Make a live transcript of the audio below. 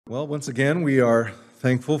Well, once again, we are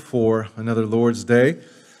thankful for another Lord's Day,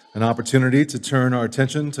 an opportunity to turn our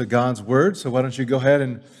attention to God's Word. So why don't you go ahead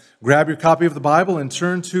and grab your copy of the Bible and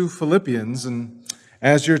turn to Philippians. And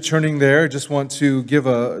as you're turning there, I just want to give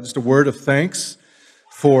just a word of thanks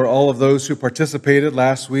for all of those who participated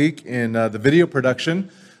last week in the video production.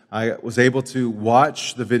 I was able to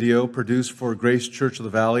watch the video produced for Grace Church of the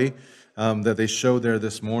Valley that they showed there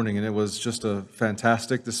this morning, and it was just a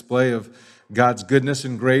fantastic display of God's goodness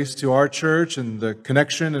and grace to our church and the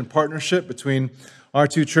connection and partnership between our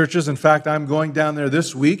two churches. In fact, I'm going down there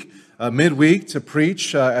this week, midweek, to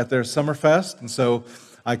preach at their Summerfest, and so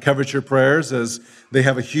I covet your prayers as they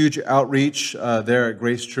have a huge outreach there at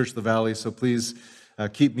Grace Church of the Valley, so please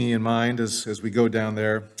keep me in mind as we go down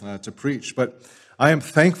there to preach. But I am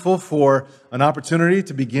thankful for an opportunity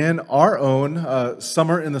to begin our own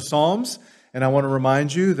Summer in the Psalms, and I want to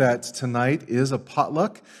remind you that tonight is a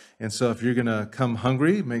potluck. And so if you're going to come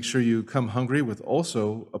hungry, make sure you come hungry with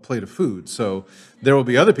also a plate of food. So there will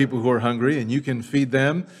be other people who are hungry, and you can feed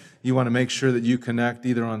them. You want to make sure that you connect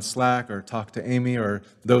either on Slack or talk to Amy or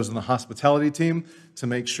those in the hospitality team to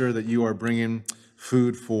make sure that you are bringing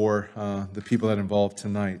food for the people that are involved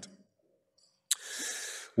tonight.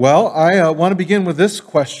 Well, I want to begin with this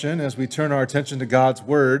question as we turn our attention to God's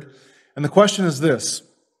Word. And the question is this: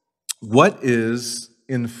 what is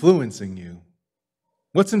influencing you?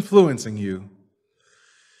 What's influencing you?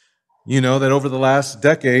 You know that over the last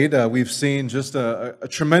decade, we've seen just a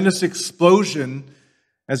tremendous explosion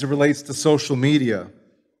as it relates to social media.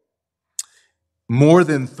 More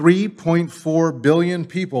than 3.4 billion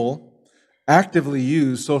people actively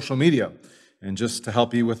use social media. And just to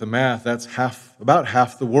help you with the math, that's about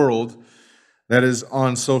half the world that is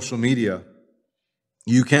on social media.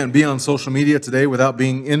 You can't be on social media today without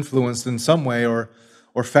being influenced in some way or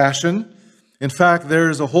fashion. In fact,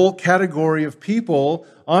 there is a whole category of people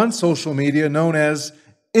on social media known as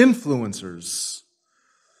influencers.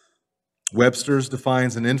 Webster's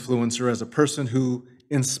defines an influencer as a person who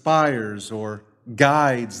inspires or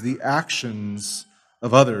guides the actions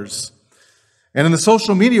of others. And in the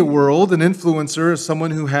social media world, an influencer is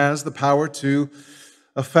someone who has the power to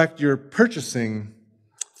affect your purchasing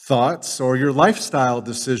thoughts or your lifestyle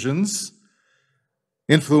decisions.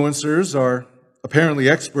 Influencers are apparently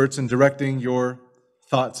experts in directing your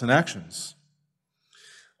thoughts and actions.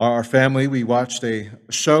 Our family, we watched a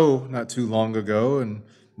show not too long ago, and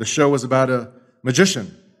the show was about a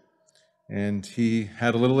magician. And he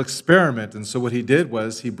had a little experiment, and so what he did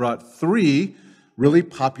was he brought 3 really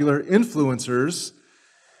popular influencers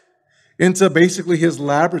into basically his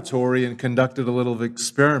laboratory and conducted a little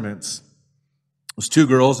experiments. It was 2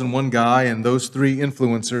 girls and 1 guy, and those 3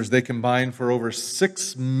 influencers, they combined for over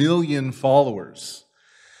 6 million followers.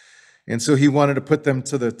 And so he wanted to put them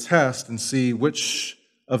to the test and see which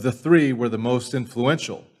of the 3 were the most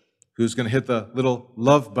influential, who's going to hit the little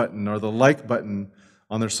love button or the like button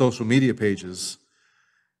on their social media pages.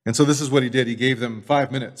 And so this is what he did. He gave them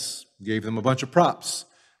 5 minutes, gave them a bunch of props,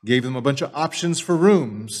 gave them a bunch of options for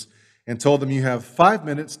rooms, and told them you have 5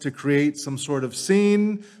 minutes to create some sort of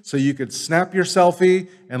scene so you could snap your selfie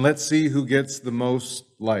and let's see who gets the most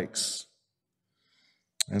likes.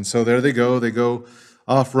 And so there they go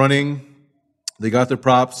off running, they got their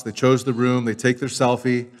props, they chose the room, they take their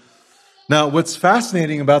selfie. Now what's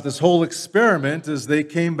fascinating about this whole experiment is they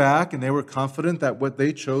came back and they were confident that what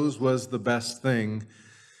they chose was the best thing.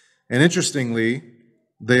 And interestingly,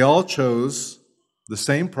 they all chose the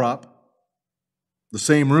same prop, the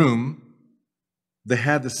same room, they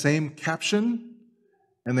had the same caption,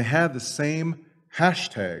 and they had the same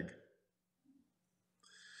hashtag.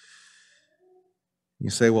 You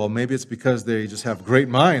say, well, maybe it's because they just have great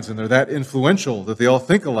minds and they're that influential that they all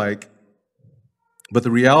think alike. But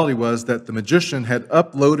the reality was that the magician had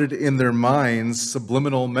uploaded in their minds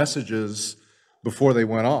subliminal messages before they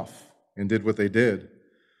went off and did what they did.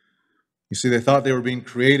 You see, they thought they were being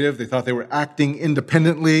creative, they thought they were acting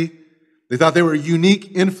independently, they thought they were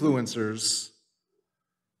unique influencers,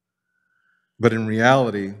 but in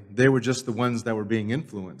reality, they were just the ones that were being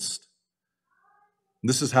influenced.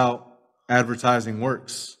 This is how advertising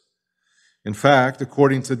works. In fact,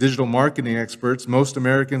 according to digital marketing experts, most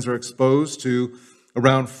Americans are exposed to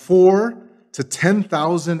around 4,000 to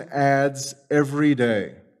 10,000 ads every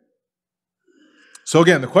day. So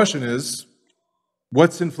again, the question is,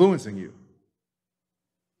 what's influencing you?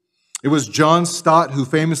 It was John Stott who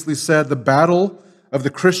famously said, "The battle of the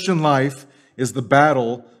Christian life is the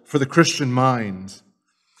battle for the Christian mind."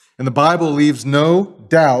 And the Bible leaves no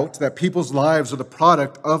doubt that people's lives are the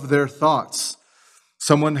product of their thoughts.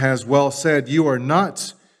 Someone has well said, "You are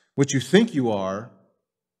not what you think you are.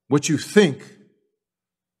 What you think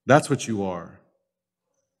That's what you are.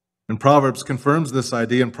 And Proverbs confirms this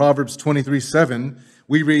idea. In Proverbs 23:7,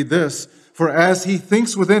 we read this, "For as he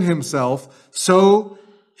thinks within himself, so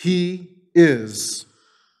he is."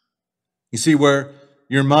 You see, where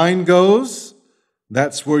your mind goes,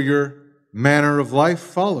 that's where your manner of life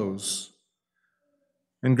follows.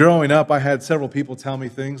 And growing up, I had several people tell me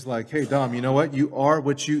things like, "Hey, Dom, you know what? You are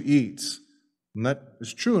what you eat." And that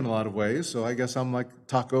is true in a lot of ways. So I guess I'm like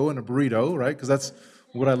taco and a burrito, right? Because that's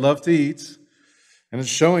what I love to eat. And it's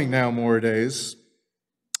showing now more days.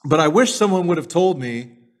 But I wish someone would have told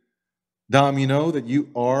me, "Dom, you know that you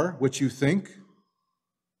are what you think."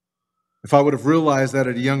 If I would have realized that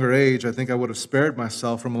at a younger age, I think I would have spared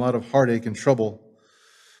myself from a lot of heartache and trouble.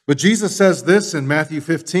 But Jesus says this in Matthew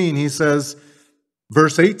 15. He says,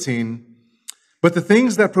 verse 18, "But the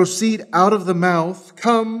things that proceed out of the mouth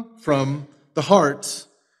come from the heart,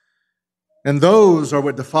 and those are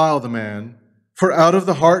what defile the man. For out of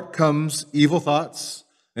the heart comes evil thoughts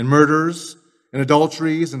and murders and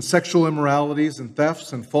adulteries and sexual immoralities and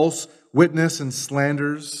thefts and false witness and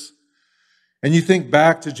slanders." And you think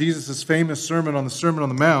back to Jesus' famous sermon on the Sermon on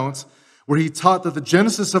the Mount, where he taught that the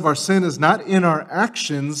genesis of our sin is not in our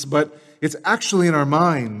actions, but it's actually in our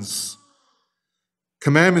minds.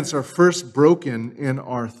 Commandments are first broken in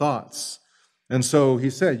our thoughts. And so he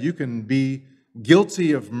said, you can be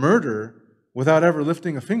guilty of murder without ever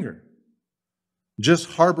lifting a finger.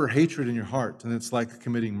 Just harbor hatred in your heart, and it's like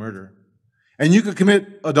committing murder. And you could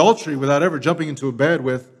commit adultery without ever jumping into a bed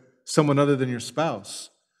with someone other than your spouse.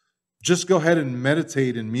 Just go ahead and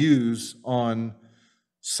meditate and muse on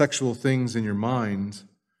sexual things in your mind.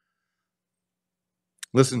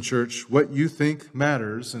 Listen, church, what you think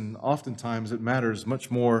matters, and oftentimes it matters much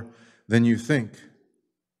more than you think.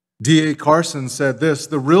 D.A. Carson said this,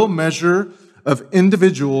 "The real measure of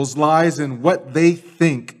individuals lies in what they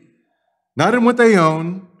think, not in what they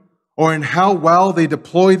own, or in how well they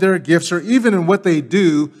deploy their gifts, or even in what they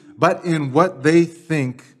do, but in what they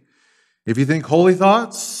think. If you think holy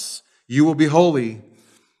thoughts, you will be holy.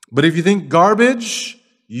 But if you think garbage,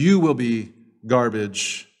 you will be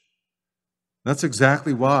garbage." That's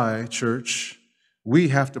exactly why, church, we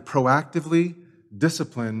have to proactively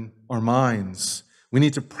discipline our minds. We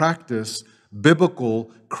need to practice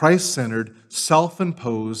biblical, Christ-centered,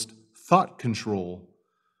 self-imposed thought control.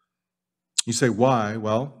 You say, why?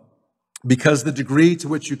 Well, because the degree to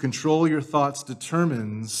which you control your thoughts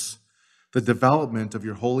determines the development of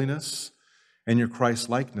your holiness and your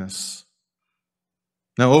Christ-likeness.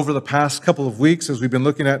 Now, over the past couple of weeks, as we've been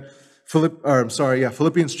looking at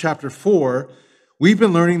Philippians chapter 4, we've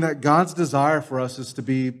been learning that God's desire for us is to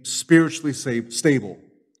be spiritually stable.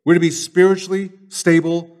 We're to be spiritually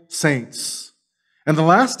stable saints. And the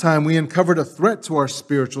last time we uncovered a threat to our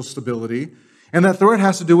spiritual stability, and that threat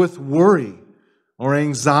has to do with worry or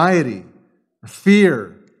anxiety or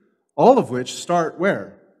fear, all of which start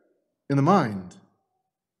where? In the mind.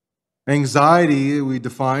 Anxiety, we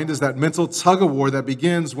defined, is that mental tug-of-war that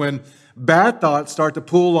begins when bad thoughts start to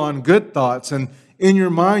pull on good thoughts, and in your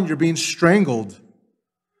mind you're being strangled.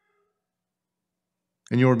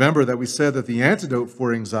 And you'll remember that we said that the antidote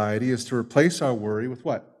for anxiety is to replace our worry with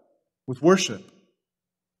what? With worship.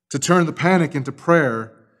 To turn the panic into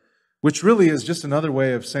prayer, which really is just another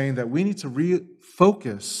way of saying that we need to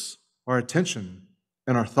refocus our attention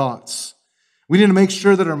and our thoughts. We need to make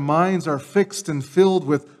sure that our minds are fixed and filled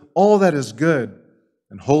with all that is good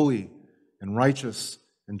and holy and righteous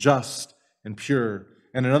and just and pure.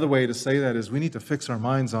 And another way to say that is we need to fix our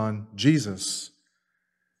minds on Jesus.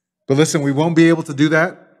 But listen, we won't be able to do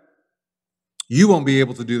that. You won't be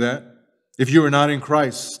able to do that if you are not in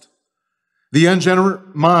Christ. The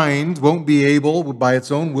unregenerate mind won't be able, by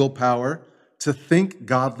its own willpower, to think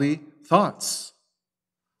godly thoughts.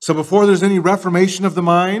 So before there's any reformation of the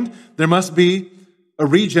mind, there must be a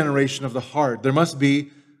regeneration of the heart. There must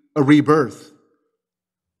be a rebirth.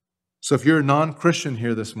 So if you're a non-Christian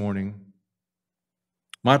here this morning,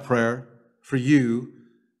 my prayer for you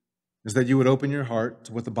is that you would open your heart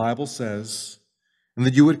to what the Bible says, and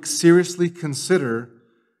that you would seriously consider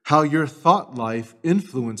how your thought life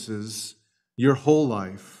influences your whole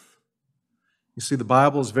life. You see, the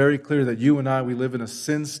Bible is very clear that you and I, we live in a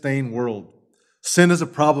sin-stained world. Sin is a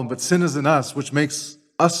problem, but sin is in us, which makes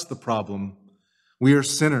us the problem. We are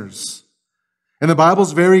sinners. And the Bible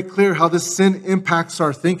is very clear how this sin impacts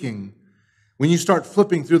our thinking. When you start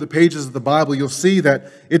flipping through the pages of the Bible, you'll see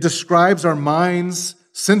that it describes our mind's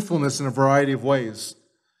sinfulness in a variety of ways.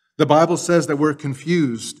 The Bible says that we're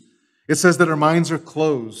confused. It says that our minds are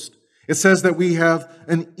closed. It says that we have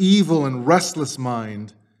an evil and restless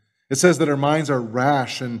mind. It says that our minds are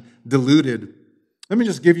rash and deluded. Let me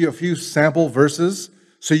just give you a few sample verses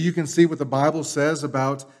so you can see what the Bible says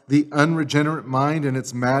about the unregenerate mind and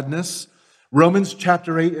its madness? Romans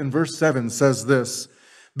chapter 8 and verse 7 says this,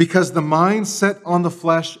 because the mind set on the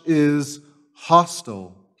flesh is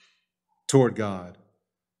hostile toward God.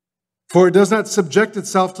 For it does not subject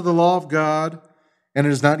itself to the law of God, and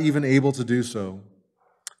it is not even able to do so.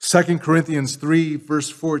 2 Corinthians 3 verse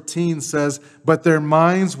 14 says, but their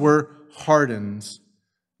minds were hardened.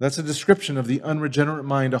 That's a description of the unregenerate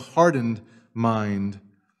mind, a hardened mind.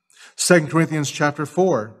 2 Corinthians chapter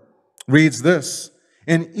 4 reads this,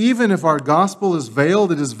 and even if our gospel is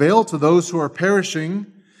veiled, it is veiled to those who are perishing,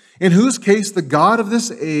 in whose case the God of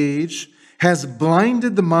this age has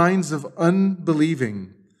blinded the minds of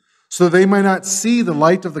unbelieving, so they might not see the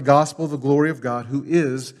light of the gospel of the glory of God, who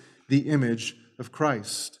is the image of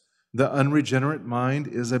Christ. The unregenerate mind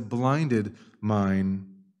is a blinded mind.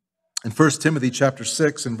 In 1 Timothy chapter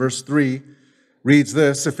 6 and verse 3 reads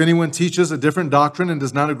this, if anyone teaches a different doctrine and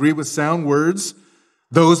does not agree with sound words,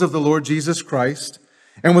 those of the Lord Jesus Christ,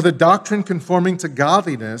 and with a doctrine conforming to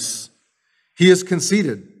godliness, he is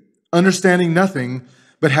conceited, understanding nothing,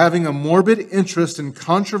 but having a morbid interest in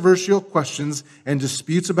controversial questions and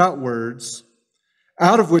disputes about words,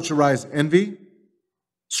 out of which arise envy,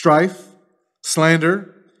 strife,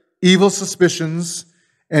 slander, evil suspicions,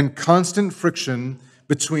 and constant friction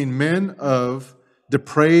between men of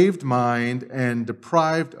depraved mind and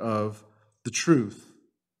deprived of the truth.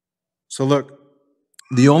 So look,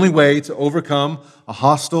 the only way to overcome a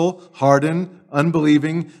hostile, hardened,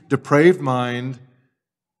 unbelieving, depraved mind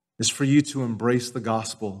is for you to embrace the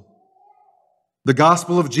gospel. The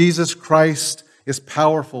gospel of Jesus Christ is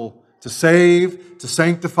powerful to save, to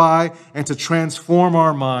sanctify, and to transform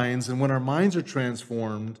our minds. And when our minds are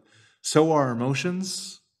transformed, so are our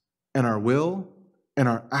emotions and our will and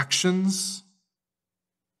our actions.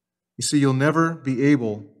 You see, you'll never be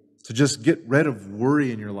able to just get rid of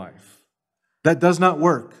worry in your life. That does not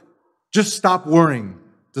work. Just stop worrying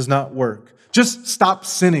does not work. Just stop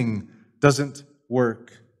sinning doesn't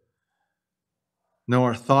work. No,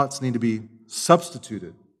 our thoughts need to be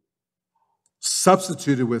substituted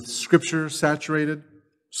with Scripture-saturated,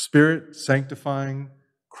 Spirit-sanctifying,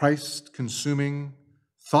 Christ-consuming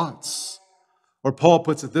thoughts. Or Paul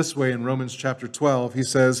puts it this way in Romans chapter 12. He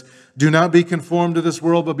says, do not be conformed to this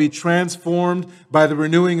world, but be transformed by the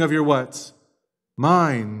renewing of your what?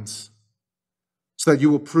 Minds, so that you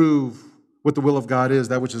will prove what the will of God is,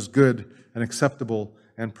 that which is good and acceptable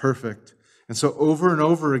and perfect. And so over and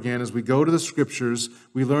over again, as we go to the Scriptures,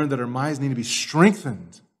 we learn that our minds need to be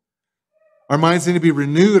strengthened. Our minds need to be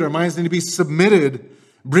renewed. Our minds need to be submitted,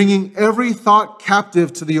 bringing every thought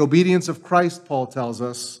captive to the obedience of Christ, Paul tells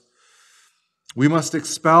us. We must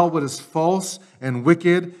expel what is false and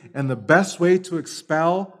wicked, and the best way to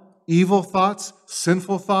expel evil thoughts,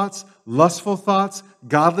 sinful thoughts, lustful thoughts,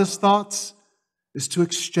 godless thoughts is to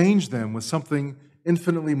exchange them with something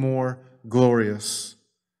infinitely more glorious.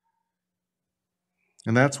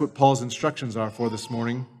 And that's what Paul's instructions are for this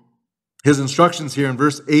morning. His instructions here in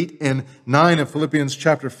verse 8 and 9 of Philippians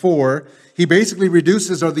chapter 4, he basically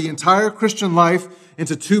reduces the entire Christian life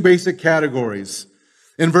into two basic categories.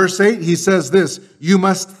 In verse 8, he says this, you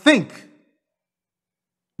must think,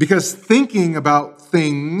 because thinking about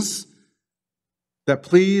things that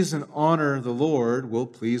please and honor the Lord will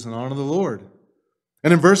please and honor the Lord.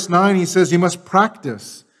 And in verse 9, he says, you must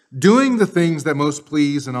practice doing the things that most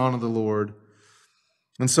please and honor the Lord.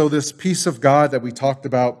 And so this peace of God that we talked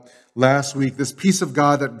about last week, this peace of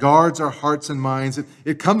God that guards our hearts and minds,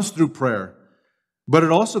 it comes through prayer, but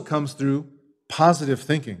it also comes through positive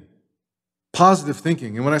thinking. Positive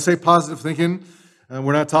thinking. And when I say positive thinking,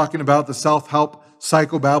 we're not talking about the self-help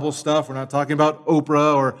psychobabble stuff. We're not talking about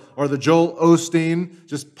Oprah or the Joel Osteen,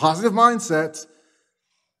 just positive mindsets.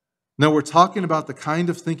 No, we're talking about the kind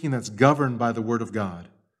of thinking that's governed by the Word of God.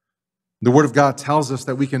 The Word of God tells us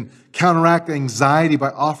that we can counteract anxiety by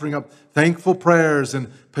offering up thankful prayers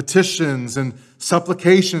and petitions and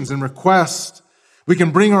supplications and requests. We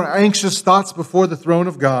can bring our anxious thoughts before the throne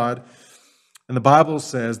of God. And the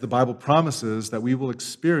Bible promises that we will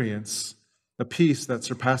experience a peace that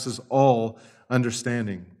surpasses all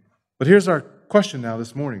understanding. But here's our question now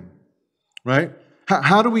this morning, right?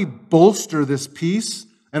 How do we bolster this peace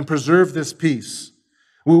and preserve this peace?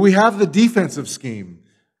 Well, we have the defensive scheme.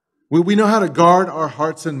 We know how to guard our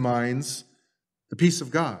hearts and minds, the peace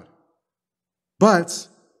of God. But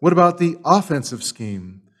what about the offensive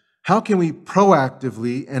scheme? How can we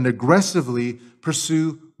proactively and aggressively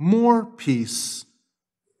pursue more peace,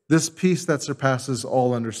 this peace that surpasses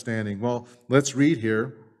all understanding? Well, let's read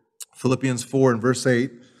here, Philippians 4 and verse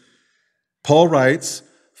 8. Paul writes,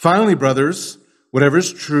 finally, brothers, whatever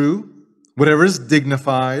is true, whatever is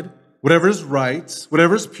dignified, whatever is right,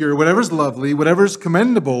 whatever is pure, whatever is lovely, whatever is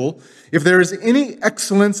commendable, if there is any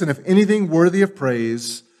excellence and if anything worthy of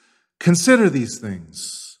praise, consider these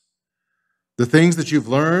things. The things that you've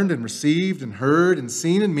learned and received and heard and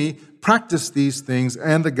seen in me, practice these things,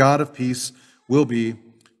 and the God of peace will be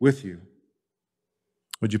with you.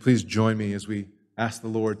 Would you please join me as we ask the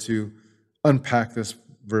Lord to unpack this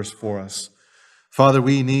verse for us? Father,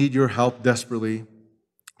 we need your help desperately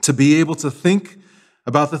to be able to think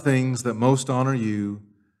about the things that most honor you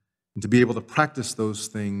and to be able to practice those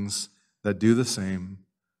things that do the same.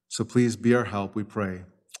 So please be our help, we pray.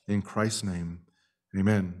 In Christ's name,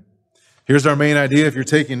 amen. Here's our main idea if you're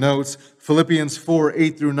taking notes. Philippians 4,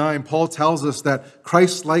 8 through 9, Paul tells us that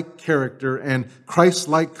Christ-like character and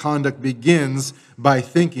Christ-like conduct begins by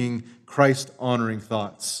thinking Christ-honoring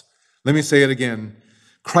thoughts. Let me say it again.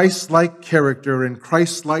 Christ-like character and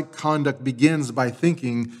Christ-like conduct begins by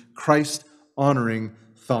thinking Christ-honoring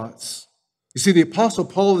thoughts. You see, the Apostle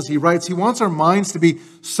Paul, as he writes, he wants our minds to be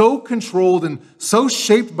so controlled and so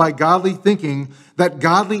shaped by godly thinking that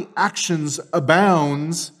godly actions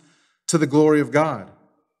abounds to the glory of God.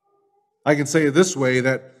 I can say it this way,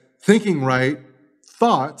 that thinking right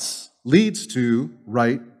thoughts leads to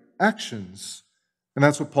right actions. And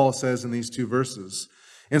that's what Paul says in these two verses.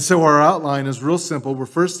 And so our outline is real simple. We're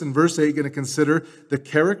first in verse 8 going to consider the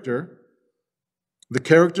character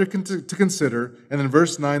to consider, and in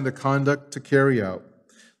verse 9, the conduct to carry out.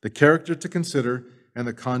 The character to consider and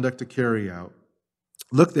the conduct to carry out.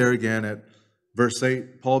 Look there again at verse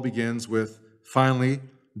 8. Paul begins with, finally,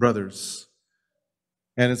 brothers.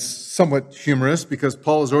 And it's somewhat humorous because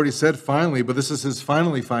Paul has already said finally, but this is his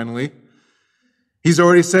finally. He's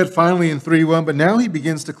already said finally in 3:1, but now he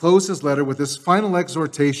begins to close his letter with this final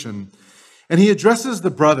exhortation. And he addresses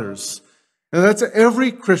the brothers. Now that's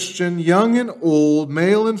every Christian, young and old,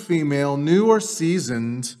 male and female, new or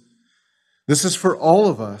seasoned. This is for all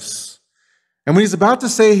of us. And what he's about to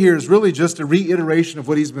say here is really just a reiteration of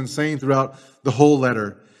what he's been saying throughout the whole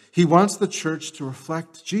letter. He wants the church to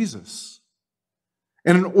reflect Jesus.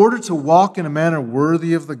 And in order to walk in a manner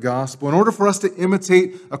worthy of the gospel, in order for us to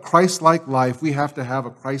imitate a Christ-like life, we have to have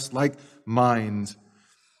a Christ-like mind,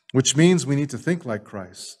 which means we need to think like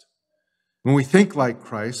Christ. When we think like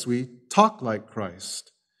Christ, we talk like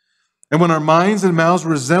Christ. And when our minds and mouths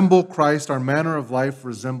resemble Christ, our manner of life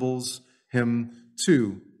resembles him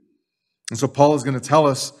too. And so Paul is going to tell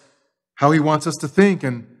us how he wants us to think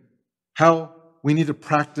and how we need to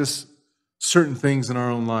practice certain things in our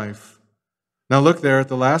own life. Now look there at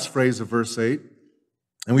the last phrase of verse 8.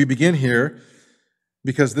 And we begin here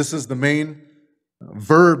because this is the main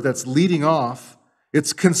verb that's leading off.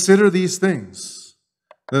 It's consider these things.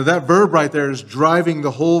 Now, that verb right there is driving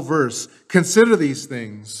the whole verse. Consider these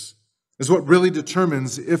things is what really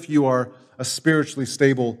determines if you are a spiritually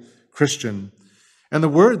stable Christian. And the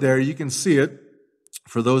word there, you can see it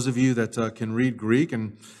for those of you that can read Greek.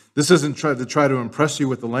 And this isn't to try to impress you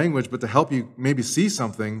with the language, but to help you maybe see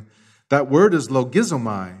something. That word is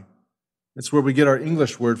logizomai. It's where we get our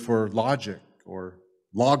English word for logic or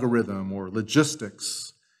logarithm or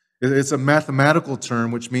logistics. It's a mathematical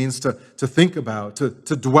term which means to think about, to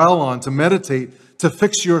dwell on, to meditate, to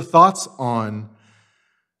fix your thoughts on.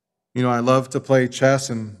 You know, I love to play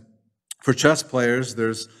chess, and for chess players,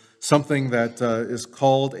 there's something that is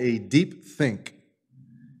called a deep think.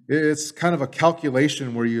 It's kind of a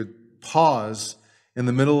calculation where you pause in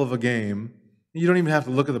the middle of a game. You don't even have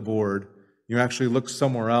to look at the board. You actually look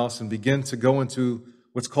somewhere else and begin to go into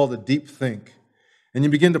what's called a deep think. And you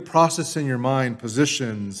begin to process in your mind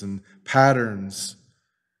positions and patterns,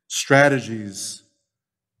 strategies.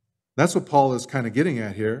 That's what Paul is kind of getting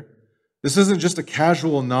at here. This isn't just a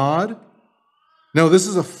casual nod. No, this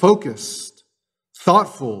is a focused,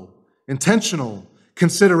 thoughtful, intentional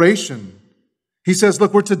consideration. He says,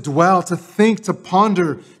 look, we're to dwell, to think, to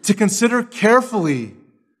ponder, to consider carefully.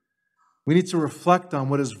 We need to reflect on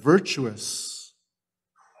what is virtuous.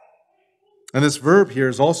 And this verb here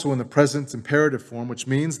is also in the present imperative form, which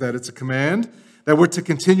means that it's a command that we're to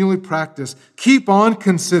continually practice. Keep on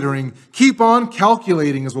considering, keep on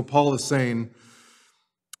calculating, is what Paul is saying.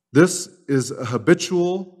 This is a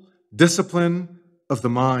habitual discipline of the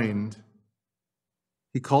mind.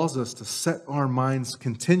 He calls us to set our minds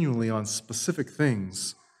continually on specific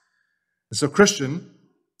things. And so, Christian,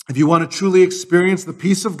 if you want to truly experience the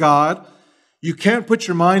peace of God, you can't put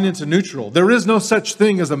your mind into neutral. There is no such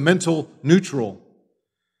thing as a mental neutral.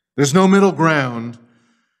 There's no middle ground.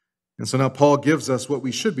 And so now Paul gives us what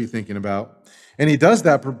we should be thinking about. And he does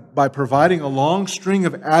that by providing a long string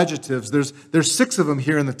of adjectives. There's 6 of them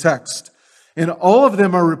here in the text. And all of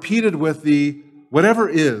them are repeated with the whatever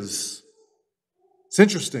is. It's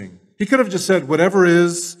interesting. He could have just said whatever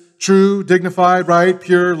is true, dignified, right,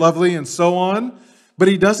 pure, lovely, and so on. But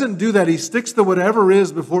he doesn't do that. He sticks the whatever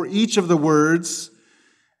is before each of the words.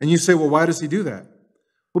 And you say, well, why does he do that?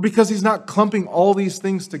 Well, because he's not clumping all these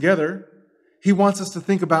things together. He wants us to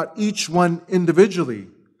think about each one individually,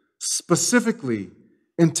 specifically,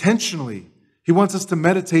 intentionally. He wants us to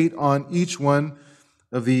meditate on each one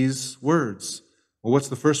of these words. Well, what's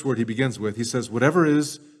the first word he begins with? He says, whatever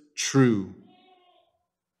is true.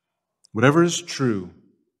 Whatever is true.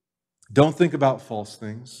 Don't think about false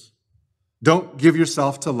things. Don't give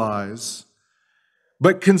yourself to lies.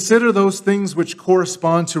 But consider those things which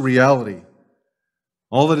correspond to reality.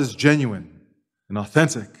 All that is genuine and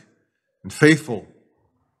authentic and faithful.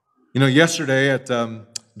 You know, yesterday at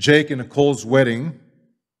Jake and Nicole's wedding,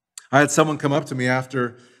 I had someone come up to me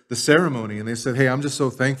after the ceremony and they said, hey, I'm just so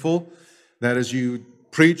thankful that as you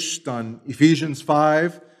preached on Ephesians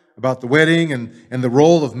 5 about the wedding and the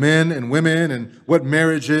role of men and women and what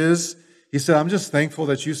marriage is, he said, I'm just thankful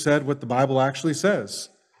that you said what the Bible actually says.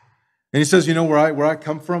 And he says, you know, where I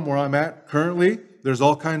come from, where I'm at currently, there's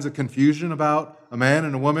all kinds of confusion about a man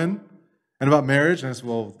and a woman and about marriage. And I said,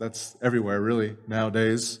 well, that's everywhere, really,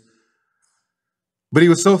 nowadays. But he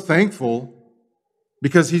was so thankful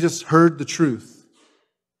because he just heard the truth.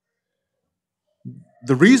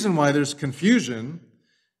 The reason why there's confusion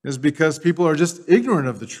is because people are just ignorant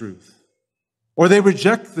of the truth, or they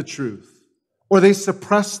reject the truth, or they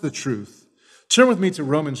suppress the truth. Turn with me to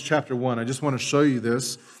Romans chapter 1. I just want to show you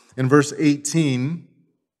this in verse 18.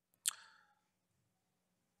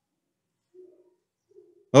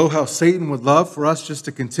 Oh, how Satan would love for us just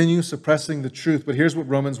to continue suppressing the truth. But here's what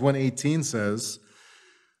Romans 1:18 says.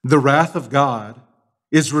 The wrath of God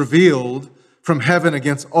is revealed from heaven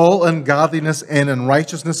against all ungodliness and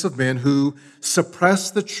unrighteousness of men who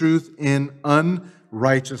suppress the truth in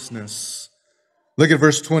unrighteousness. Look at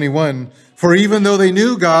verse 21. For even though they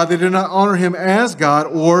knew God, they did not honor him as God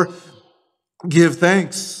or give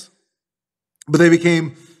thanks. But they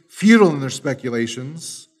became futile in their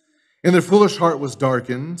speculations, and their foolish heart was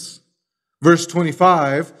darkened. Verse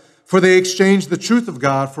 25, for they exchanged the truth of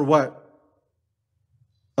God for what?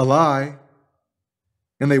 A lie.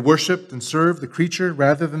 And they worshiped and served the creature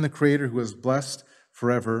rather than the Creator who is blessed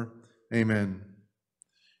forever. Amen.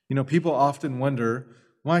 You know, people often wonder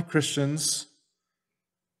why Christians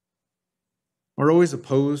are always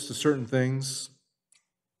opposed to certain things.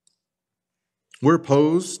 We're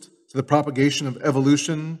opposed to the propagation of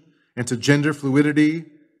evolution and to gender fluidity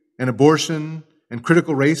and abortion and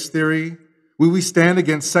critical race theory. We stand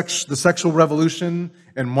against the sexual revolution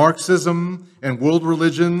and Marxism and world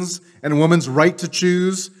religions and a woman's right to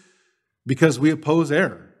choose because we oppose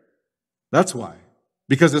error. That's why.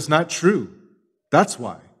 Because it's not true. That's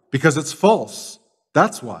why. Because it's false.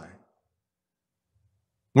 That's why.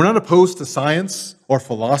 We're not opposed to science or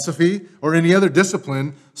philosophy or any other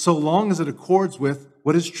discipline so long as it accords with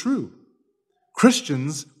what is true.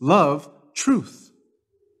 Christians love truth.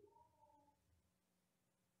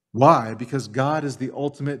 Why? Because God is the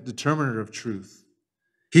ultimate determiner of truth.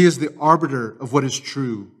 He is the arbiter of what is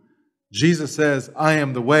true. Jesus says, I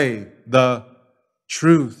am the way, the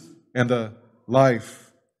truth, and the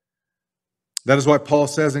life. That is why Paul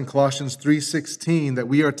says in Colossians 3:16 that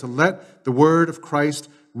we are to let the word of Christ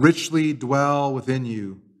richly dwell within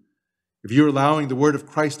you. If you're allowing the word of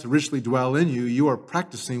Christ to richly dwell in you, you are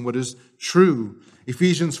practicing what is true.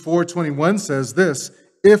 Ephesians 4:21 says this,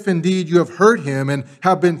 if indeed you have heard him and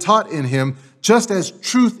have been taught in him, just as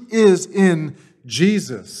truth is in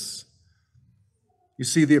Jesus. You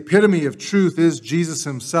see, the epitome of truth is Jesus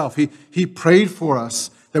himself. He prayed for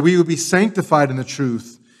us that we would be sanctified in the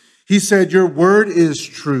truth. He said, your word is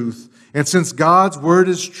truth. And since God's word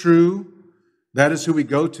is true, that is who we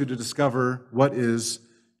go to discover what is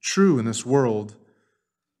true in this world.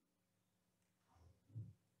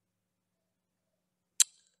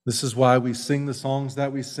 This is why we sing the songs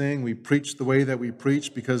that we sing. We preach the way that we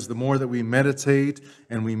preach, because the more that we meditate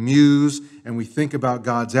and we muse and we think about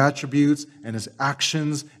God's attributes and his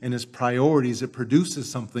actions and his priorities, it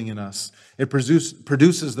produces something in us. It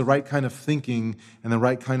produces the right kind of thinking and the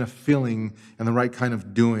right kind of feeling and the right kind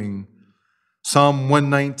of doing. Psalm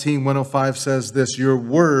 119, 105 says this, your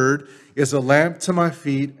word is a lamp to my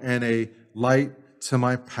feet and a light to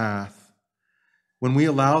my path. When we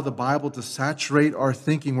allow the Bible to saturate our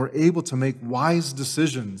thinking, we're able to make wise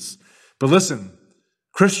decisions. But listen,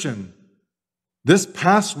 Christian, this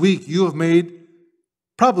past week you have made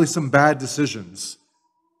probably some bad decisions.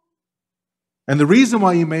 And the reason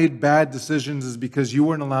why you made bad decisions is because you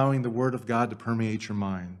weren't allowing the Word of God to permeate your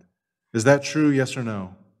mind. Is that true? Yes or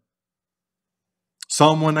no?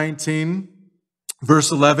 Psalm 119,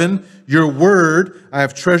 Verse 11, your word I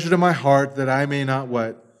have treasured in my heart that I may not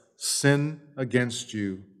what? Sin against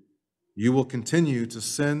you. You will continue to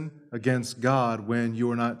sin against God when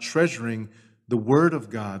you are not treasuring the word of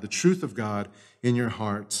God, the truth of God in your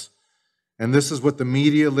heart. And this is what the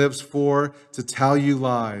media lives for, to tell you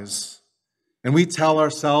lies. And we tell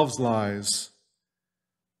ourselves lies.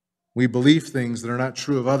 We believe things that are not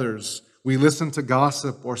true of others. We listen to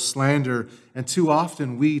gossip or slander, and too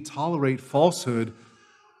often we tolerate falsehood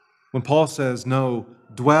when Paul says, no,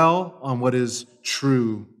 dwell on what is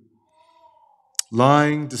true.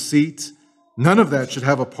 Lying, deceit, none of that should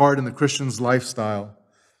have a part in the Christian's lifestyle.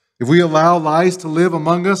 If we allow lies to live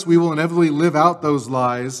among us, we will inevitably live out those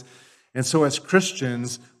lies. And so as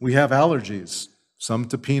Christians, we have allergies, some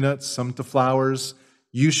to peanuts, some to flowers.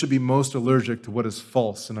 You should be most allergic to what is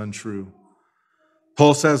false and untrue.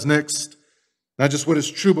 Paul says next, not just what is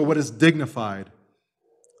true, but what is dignified.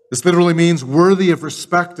 This literally means worthy of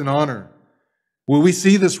respect and honor. Well, we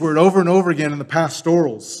see this word over and over again in the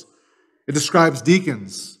pastorals. It describes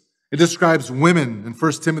deacons. It describes women in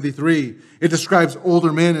 1 Timothy 3. It describes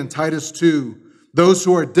older men in Titus 2. Those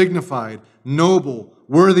who are dignified, noble,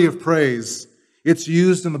 worthy of praise. It's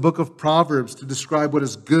used in the book of Proverbs to describe what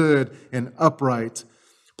is good and upright.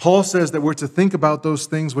 Paul says that we're to think about those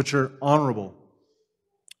things which are honorable,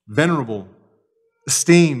 venerable,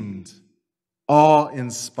 esteemed,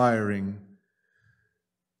 awe-inspiring.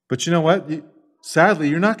 But you know what? Sadly,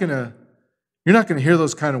 you're not going to hear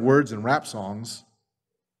those kind of words in rap songs.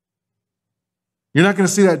 You're not going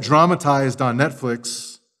to see that dramatized on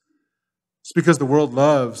Netflix. It's because the world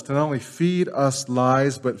loves to not only feed us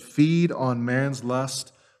lies, but feed on man's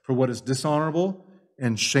lust for what is dishonorable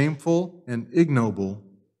and shameful and ignoble.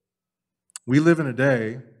 We live in a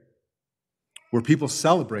day where people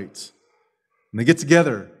celebrate and they get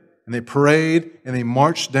together and they parade and they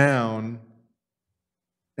march down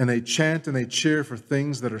and they chant and they cheer for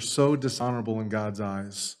things that are so dishonorable in God's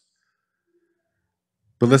eyes.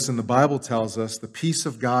 But listen, the Bible tells us the peace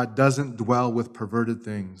of God doesn't dwell with perverted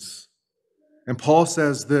things. And Paul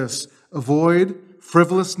says this, avoid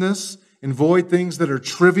frivolousness, avoid things that are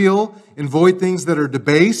trivial, avoid things that are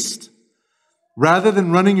debased. Rather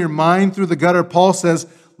than running your mind through the gutter, Paul says,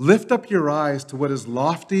 lift up your eyes to what is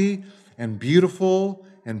lofty and beautiful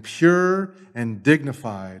and pure and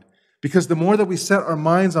dignified. Because the more that we set our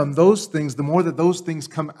minds on those things, the more that those things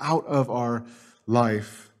come out of our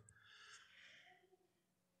life.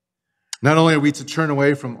 Not only are we to turn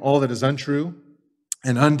away from all that is untrue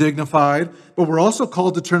and undignified, but we're also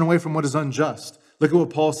called to turn away from what is unjust. Look at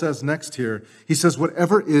what Paul says next here. He says,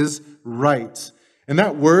 whatever is right. And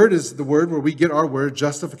that word is the word where we get our word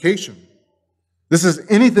justification. This is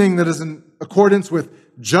anything that is in accordance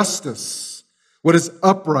with justice, what is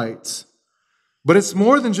upright. But it's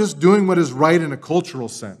more than just doing what is right in a cultural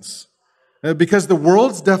sense. Because the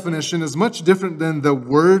world's definition is much different than the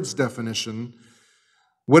word's definition.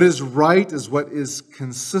 What is right is what is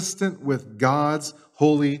consistent with God's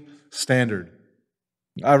holy standard.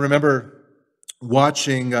 I remember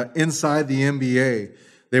watching Inside the NBA.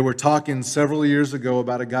 They were talking several years ago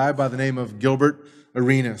about a guy by the name of Gilbert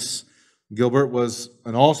Arenas. Gilbert was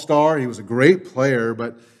an all-star. He was a great player,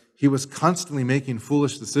 but he was constantly making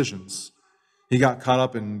foolish decisions. He got caught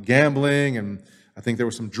up in gambling, and I think there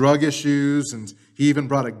were some drug issues, and he even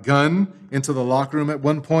brought a gun into the locker room at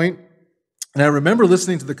one point. And I remember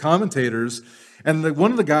listening to the commentators, and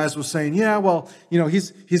one of the guys was saying, yeah, well,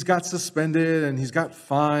 he's got suspended, and he's got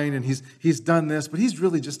fined, and he's done this, but he's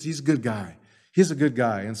a good guy. He's a good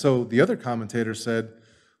guy. And so the other commentator said,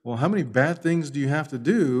 well, how many bad things do you have to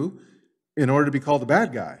do in order to be called a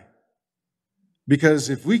bad guy? Because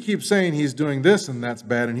if we keep saying he's doing this and that's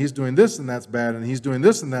bad, and he's doing this and that's bad, and he's doing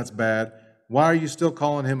this and that's bad, why are you still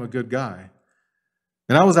calling him a good guy?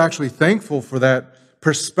 And I was actually thankful for that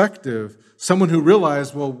perspective, someone who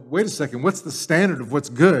realized, well, wait a second, what's the standard of what's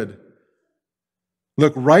good?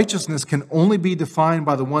 Look, righteousness can only be defined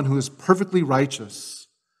by the one who is perfectly righteous.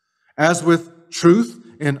 As with truth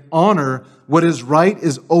and honor, what is right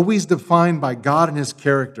is always defined by God and His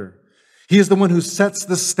character. He is the one who sets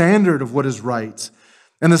the standard of what is right.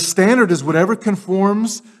 And the standard is whatever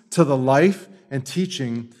conforms to the life and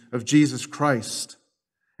teaching of Jesus Christ.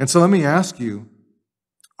 And so let me ask you,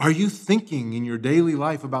 are you thinking in your daily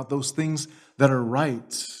life about those things that are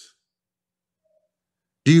right?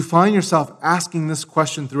 Do you find yourself asking this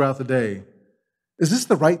question throughout the day? Is this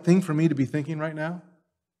the right thing for me to be thinking right now?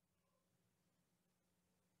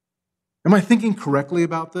 Am I thinking correctly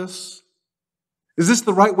about this? Is this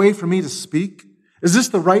the right way for me to speak? Is this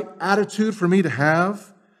the right attitude for me to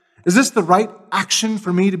have? Is this the right action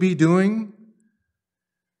for me to be doing?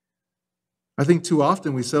 I think too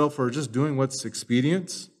often we settle for just doing what's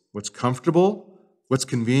expedient, what's comfortable, what's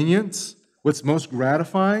convenient, what's most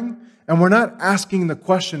gratifying, and we're not asking the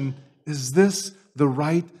question, is this the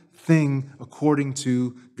right thing according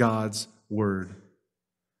to God's word?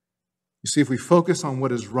 You see, if we focus on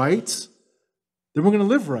what is right, then we're going to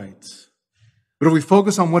live right. But if we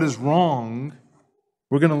focus on what is wrong,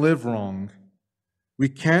 we're going to live wrong. We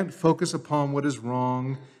can't focus upon what is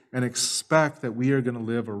wrong and expect that we are going to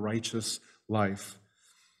live a righteous life.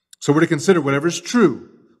 So we're to consider whatever is true,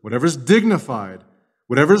 whatever is dignified,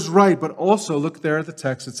 whatever is right, but also look there at the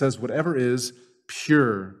text. It says whatever is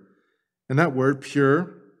pure. And that word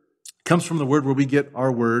pure comes from the word where we get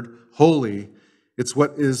our word holy. It's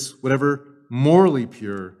whatever morally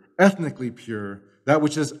pure, ethnically pure, that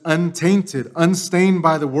which is untainted, unstained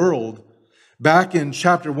by the world. Back in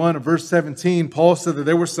chapter 1 of verse 17, Paul said that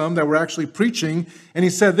there were some that were actually preaching, and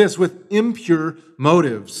he said this, with impure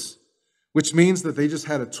motives, which means that they just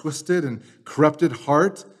had a twisted and corrupted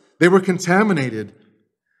heart. They were contaminated.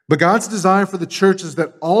 But God's desire for the church is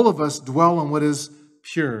that all of us dwell on what is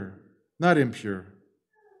pure, not impure.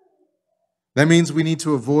 That means we need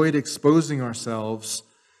to avoid exposing ourselves,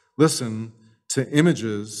 listen, to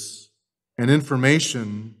images and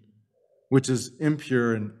information which is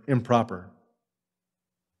impure and improper.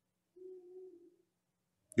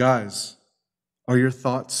 Guys, are your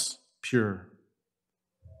thoughts pure?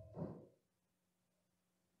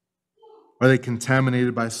 Are they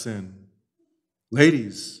contaminated by sin?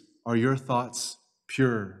 Ladies, are your thoughts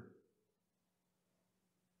pure?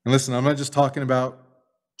 And listen, I'm not just talking about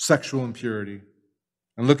sexual impurity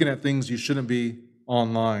and looking at things you shouldn't be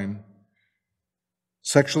online.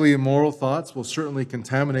 Sexually immoral thoughts will certainly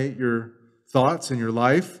contaminate your thoughts in your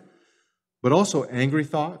life, but also angry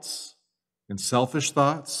thoughts and selfish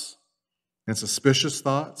thoughts and suspicious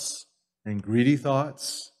thoughts and greedy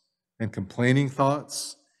thoughts and complaining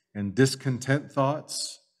thoughts and discontent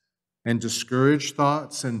thoughts and discouraged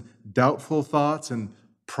thoughts and doubtful thoughts and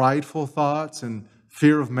prideful thoughts and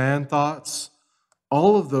fear of man thoughts.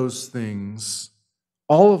 All of those things,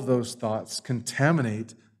 all of those thoughts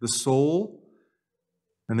contaminate the soul,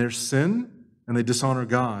 and there's sin, and they dishonor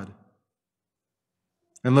God.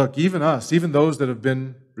 And look, even us, even those that have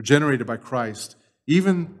been regenerated by Christ,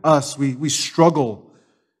 even us, we struggle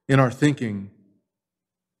in our thinking.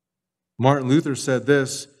 Martin Luther said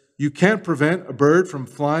this, you can't prevent a bird from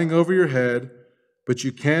flying over your head, but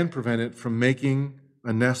you can prevent it from making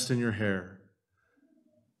a nest in your hair.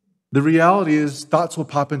 The reality is thoughts will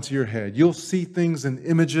pop into your head. You'll see things in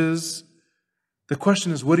images. The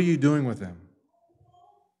question is, what are you doing with them?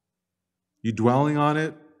 You dwelling on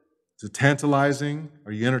it? Is it tantalizing?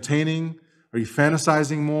 Are you entertaining? Are you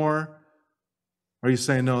fantasizing more? Are you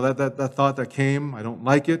saying, no, that thought that came, I don't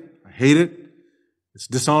like it, I hate it, it's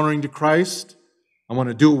dishonoring to Christ, I want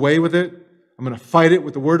to do away with it, I'm going to fight it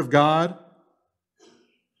with the Word of God?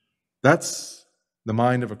 That's the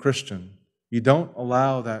mind of a Christian. You don't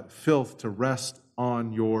allow that filth to rest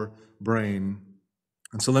on your brain.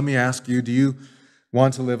 And so let me ask you, do you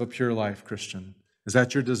want to live a pure life, Christian? Is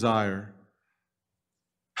that your desire?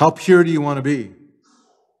 How pure do you want to be?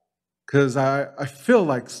 Because I feel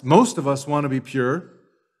like most of us want to be pure,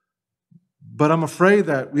 but I'm afraid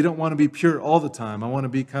that we don't want to be pure all the time. I want to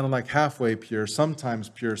be kind of like halfway pure, sometimes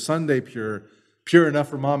pure, Sunday pure, pure enough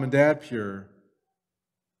for mom and dad pure.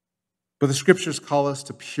 But the Scriptures call us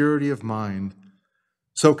to purity of mind.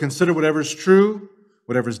 So consider whatever is true,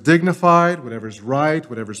 whatever is dignified, whatever is right,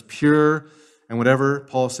 whatever is pure, and whatever,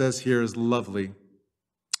 Paul says here, is lovely.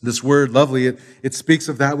 This word lovely, it speaks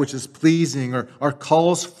of that which is pleasing or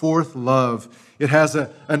calls forth love. It has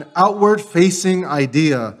an outward-facing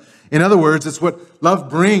idea. In other words, it's what love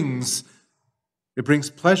brings. It brings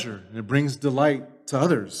pleasure and it brings delight to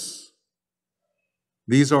others.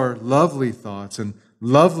 These are lovely thoughts and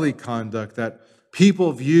lovely conduct that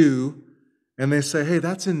people view and they say, hey,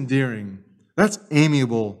 that's endearing, that's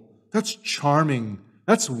amiable, that's charming,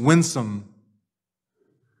 that's winsome.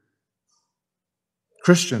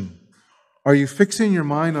 Christian, are you fixing your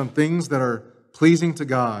mind on things that are pleasing to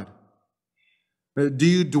God? Do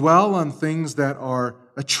you dwell on things that are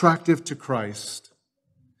attractive to Christ?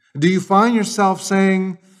 Do you find yourself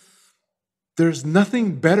saying, there's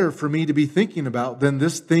nothing better for me to be thinking about than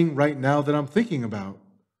this thing right now that I'm thinking about?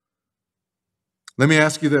 Let me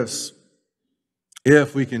ask you this.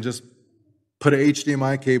 If we can just put an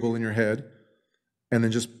HDMI cable in your head and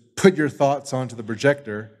then just put your thoughts onto the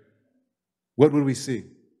projector, what would we see?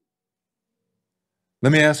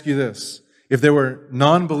 Let me ask you this. If there were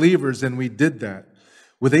non-believers and we did that,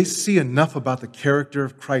 would they see enough about the character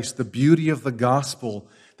of Christ, the beauty of the gospel,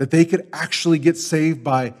 that they could actually get saved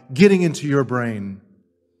by getting into your brain?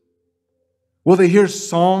 Will they hear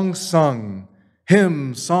songs sung,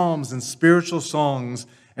 hymns, psalms, and spiritual songs,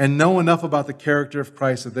 and know enough about the character of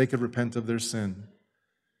Christ that they could repent of their sin?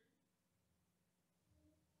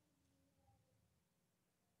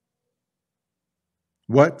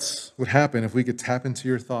 What would happen if we could tap into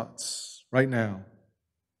your thoughts right now?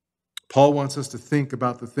 Paul wants us to think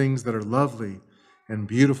about the things that are lovely and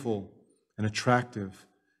beautiful and attractive.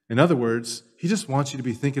 In other words, he just wants you to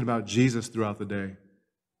be thinking about Jesus throughout the day.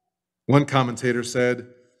 One commentator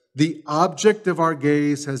said, "The object of our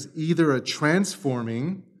gaze has either a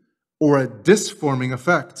transforming or a disforming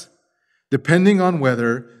effect, depending on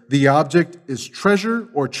whether the object is treasure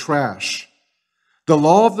or trash. The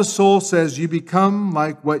law of the soul says you become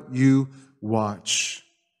like what you watch."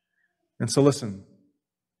 And so listen,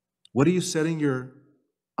 what are you setting your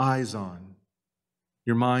eyes on,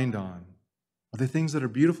 your mind on? Are they things that are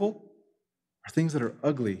beautiful or things that are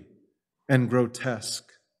ugly and grotesque?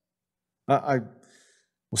 I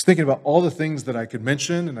was thinking about all the things that I could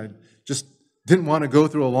mention, and I just didn't want to go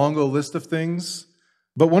through a long list of things.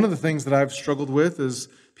 But one of the things that I've struggled with is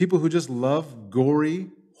people who just love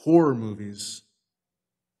gory horror movies,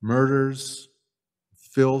 murders,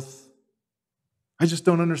 filth. I just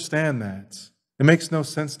don't understand that. It makes no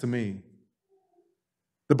sense to me.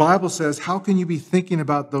 The Bible says, how can you be thinking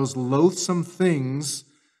about those loathsome things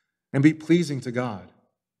and be pleasing to God?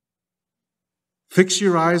 Fix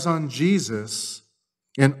your eyes on Jesus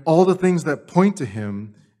and all the things that point to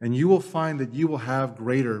him, and you will find that you will have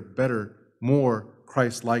greater, better, more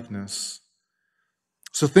Christ-likeness.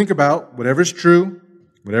 So think about whatever is true,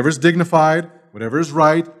 whatever is dignified, whatever is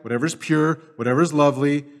right, whatever is pure, whatever is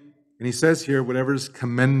lovely, and he says here, whatever is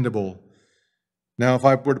commendable. Now, if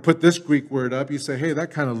I were to put this Greek word up, you say, hey,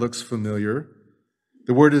 that kind of looks familiar.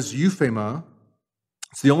 The word is euphema.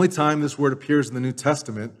 It's the only time this word appears in the New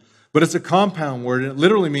Testament, but it's a compound word, and it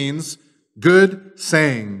literally means good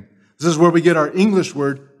saying. This is where we get our English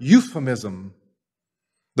word euphemism.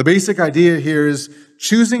 The basic idea here is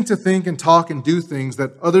choosing to think and talk and do things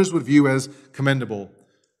that others would view as commendable.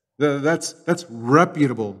 That's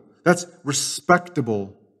reputable. That's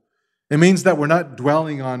respectable. It means that we're not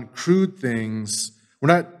dwelling on crude things.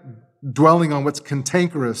 We're not dwelling on what's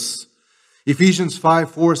cantankerous. Ephesians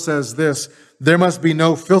 5:4 says this, "There must be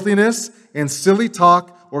no filthiness and silly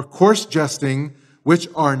talk or coarse jesting, which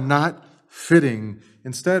are not fitting."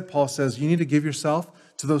 Instead, Paul says, you need to give yourself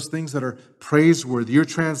to those things that are praiseworthy. Your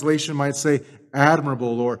translation might say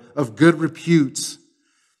admirable or of good repute.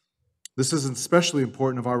 This is especially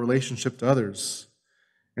important of our relationship to others.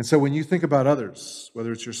 And so when you think about others,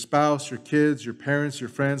 whether it's your spouse, your kids, your parents, your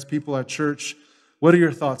friends, people at church, what are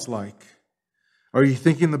your thoughts like? Are you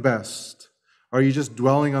thinking the best? Are you just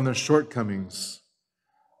dwelling on their shortcomings?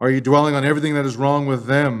 Are you dwelling on everything that is wrong with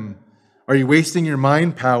them? Are you wasting your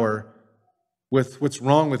mind power with what's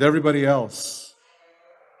wrong with everybody else?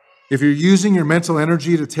 If you're using your mental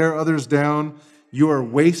energy to tear others down, you are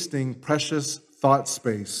wasting precious thought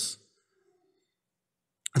space.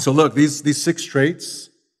 And so look, these 6 traits,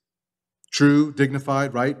 true,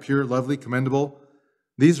 dignified, right, pure, lovely, commendable,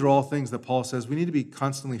 these are all things that Paul says we need to be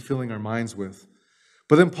constantly filling our minds with.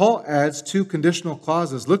 But then Paul adds 2 conditional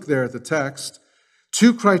clauses. Look there at the text.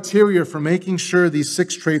 2 criteria for making sure these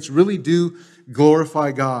 6 traits really do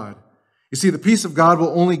glorify God. You see, the peace of God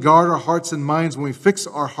will only guard our hearts and minds when we fix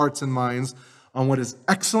our hearts and minds on what is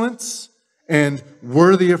excellent and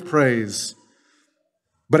worthy of praise.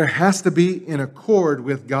 But it has to be in accord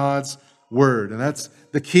with God's word. And that's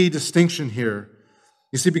the key distinction here.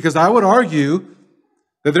 You see, because I would argue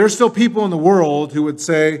that there are still people in the world who would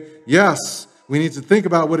say, yes, we need to think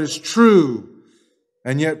about what is true.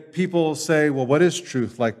 And yet people say, well, what is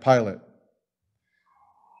truth? Like Pilate.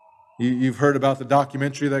 You've heard about the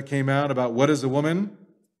documentary that came out about what is a woman?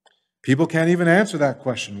 People can't even answer that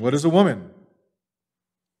question. What is a woman?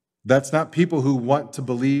 That's not people who want to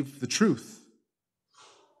believe the truth.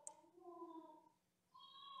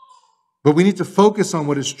 But we need to focus on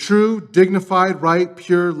what is true, dignified, right,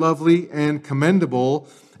 pure, lovely, and commendable.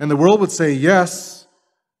 And the world would say yes,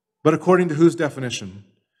 but according to whose definition?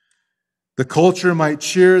 The culture might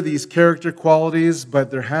cheer these character qualities,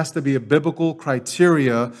 but there has to be a biblical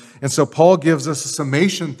criteria. And so Paul gives us a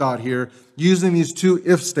summation thought here using these 2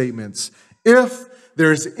 if statements. If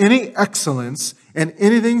there is any excellence and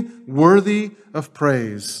anything worthy of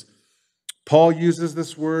praise. Paul uses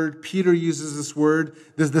this word, Peter uses this word.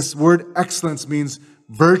 This word excellence means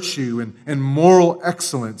virtue and moral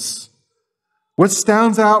excellence. What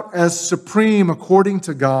stands out as supreme according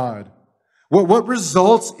to God? What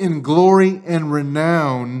results in glory and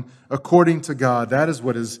renown according to God? That is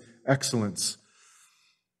what is excellence.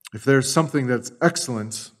 If there's something that's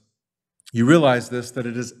excellent, you realize this, that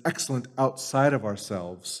it is excellent outside of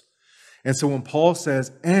ourselves. And so when Paul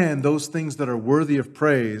says, and those things that are worthy of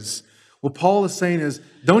praise, what Paul is saying is,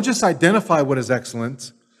 don't just identify what is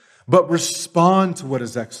excellent, but respond to what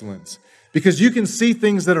is excellent. Because you can see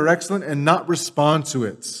things that are excellent and not respond to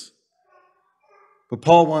it. But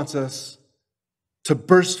Paul wants us to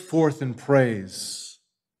burst forth in praise,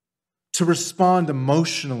 to respond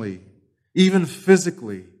emotionally, even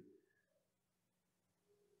physically.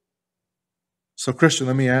 So, Christian,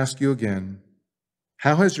 let me ask you again,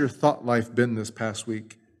 how has your thought life been this past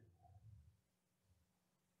week?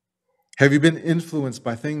 Have you been influenced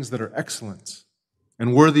by things that are excellent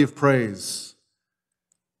and worthy of praise?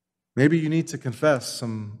 Maybe you need to confess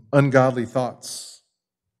some ungodly thoughts.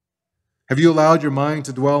 Have you allowed your mind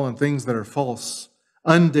to dwell on things that are false,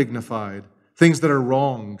 undignified, things that are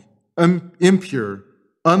wrong, impure,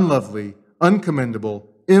 unlovely, uncommendable,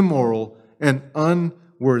 immoral, and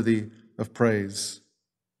unworthy of praise?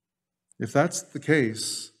 If that's the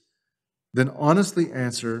case, then honestly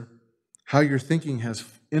answer how your thinking has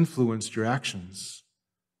influenced your actions.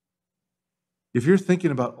 If you're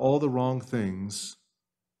thinking about all the wrong things,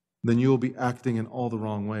 then you will be acting in all the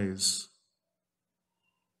wrong ways.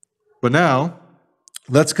 But now,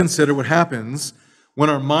 let's consider what happens when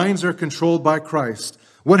our minds are controlled by Christ.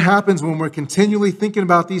 What happens when we're continually thinking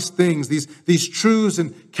about these things, these truths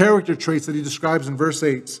and character traits that he describes in verse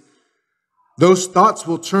 8? Those thoughts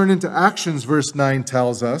will turn into actions, verse 9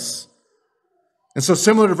 tells us. And so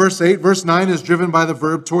similar to verse 8, verse 9 is driven by the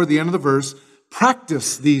verb toward the end of the verse,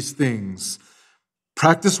 practice these things.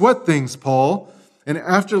 Practice what things, Paul? And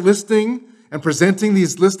after listing and presenting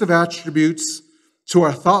these list of attributes to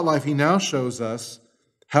our thought life, he now shows us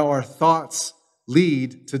how our thoughts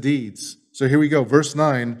lead to deeds. So here we go, verse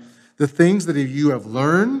 9. The things that you have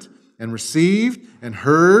learned and received and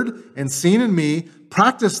heard and seen in me,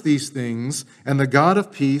 practice these things, and the God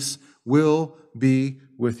of peace will be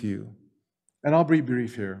with you. And I'll be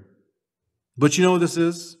brief here. But you know what this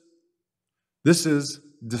is? This is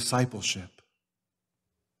discipleship.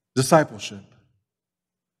 Discipleship.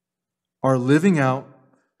 Our living out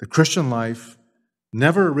the Christian life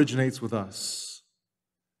never originates with us.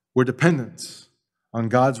 We're dependent on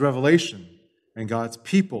God's revelation and God's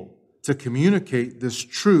people to communicate this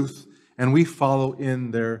truth, and we follow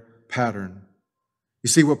in their pattern. You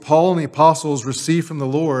see, what Paul and the apostles received from the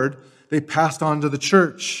Lord, they passed on to the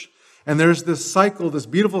church. And there's this cycle, this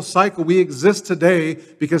beautiful cycle. We exist today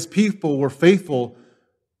because people were faithful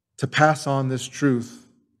to pass on this truth.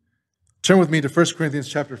 Turn with me to 1 Corinthians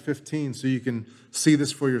chapter 15 so you can see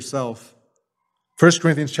this for yourself. 1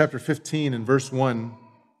 Corinthians chapter 15 and verse 1.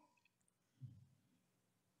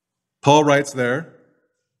 Paul writes there,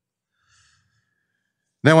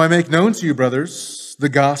 "Now I make known to you, brothers, the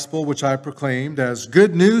gospel which I proclaimed as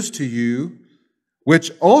good news to you,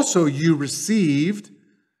 which also you received,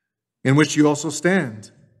 in which you also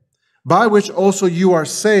stand, by which also you are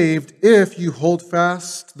saved, if you hold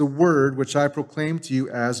fast the word which I proclaimed to you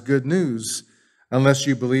as good news, unless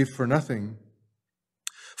you believe for nothing.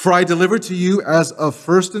 For I delivered to you as of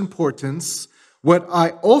first importance what I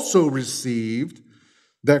also received,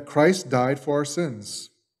 that Christ died for our sins,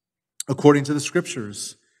 according to the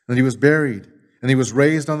Scriptures, and he was buried, and he was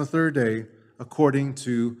raised on the third day, according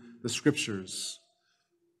to the Scriptures."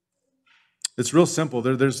 It's real simple.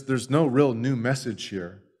 There's no real new message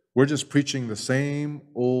here. We're just preaching the same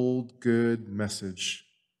old good message.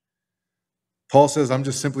 Paul says, I'm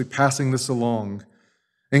just simply passing this along.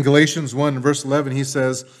 In Galatians 1, verse 11, he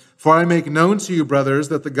says, "For I make known to you, brothers,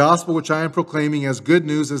 that the gospel which I am proclaiming as good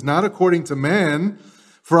news is not according to man,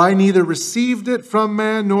 for I neither received it from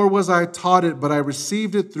man, nor was I taught it, but I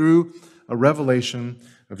received it through a revelation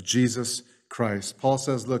of Jesus Christ." Paul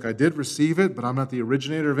says, look, I did receive it, but I'm not the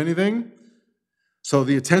originator of anything. So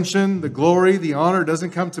the attention, the glory, the honor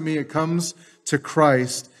doesn't come to me. It comes to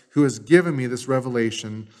Christ, who has given me this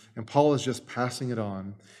revelation, and Paul is just passing it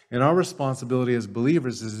on. And our responsibility as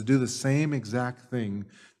believers is to do the same exact thing,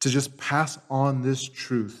 to just pass on this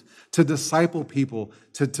truth, to disciple people,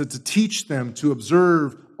 to teach them, to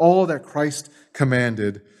observe all that Christ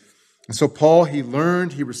commanded. And so Paul, he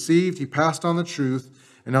learned, he received, he passed on the truth.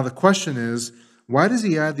 And now the question is, why does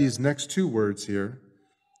he add these next two words here?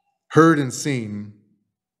 Heard and seen.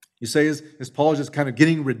 You say, is Paul just kind of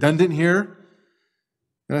getting redundant here?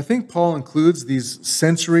 And I think Paul includes these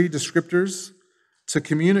sensory descriptors to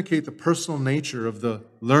communicate the personal nature of the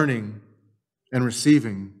learning and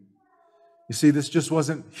receiving. You see, this just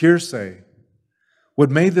wasn't hearsay. What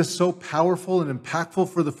made this so powerful and impactful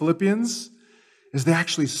for the Philippians is they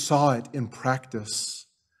actually saw it in practice.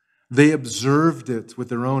 They observed it with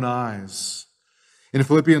their own eyes. In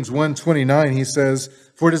Philippians 1:29, he says,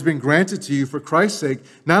 "For it has been granted to you for Christ's sake,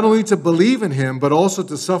 not only to believe in him, but also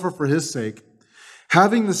to suffer for his sake,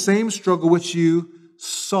 having the same struggle which you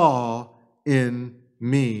saw in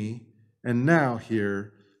me, and now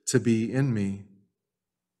here to be in me."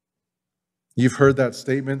 You've heard that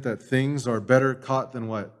statement that things are better caught than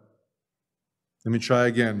what? Let me try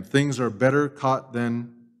again. Things are better caught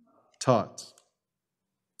than taught.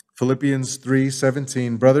 Philippians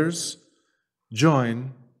 3:17, "Brothers,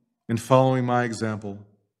 join in following my example,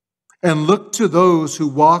 and look to those who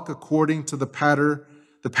walk according to the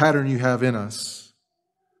pattern you have in us."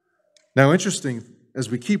 Now, interesting, as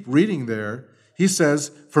we keep reading there, he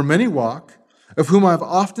says, "For many walk, of whom I've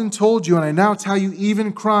often told you, and I now tell you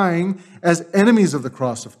even crying, as enemies of the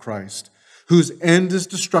cross of Christ, whose end is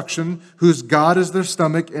destruction, whose God is their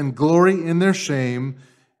stomach, and glory in their shame."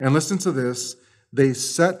 And listen to this, "They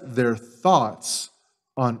set their thoughts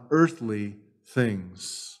on earthly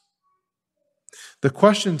things." The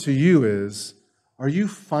question to you is, are you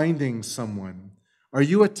finding someone? Are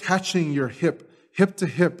you attaching your hip to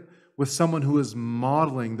hip with someone who is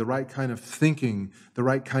modeling the right kind of thinking, the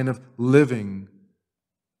right kind of living?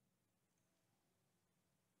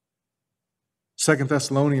 2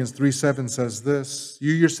 Thessalonians 3:7 says this,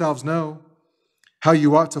 "You yourselves know how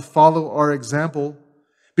you ought to follow our example,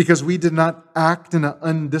 because we did not act in an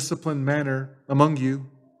undisciplined manner among you."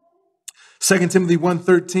 2 Timothy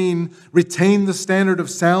 1:13, "Retain the standard of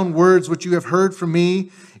sound words which you have heard from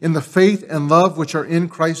me in the faith and love which are in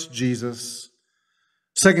Christ Jesus."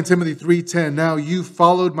 2 Timothy 3:10, "Now you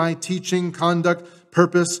followed my teaching, conduct,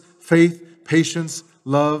 purpose, faith, patience,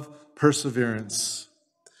 love, perseverance."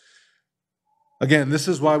 Again, this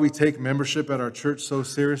is why we take membership at our church so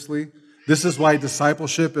seriously. This is why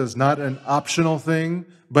discipleship is not an optional thing,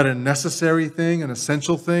 but a necessary thing, an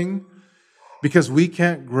essential thing. Because we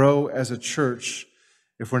can't grow as a church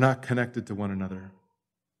if we're not connected to one another.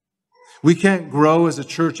 We can't grow as a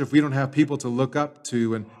church if we don't have people to look up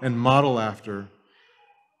to and model after.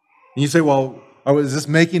 And you say, well, is this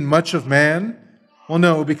making much of man? Well,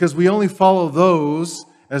 no, because we only follow those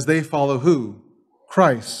as they follow who?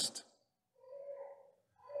 Christ.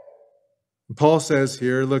 And Paul says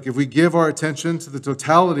here, look, if we give our attention to the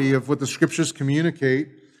totality of what the Scriptures communicate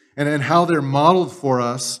and how they're modeled for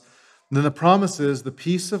us, then the promise is the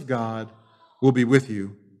peace of God will be with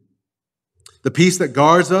you. The peace that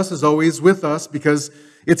guards us is always with us because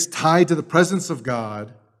it's tied to the presence of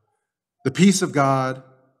God. The peace of God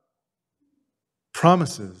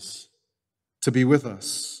promises to be with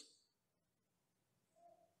us.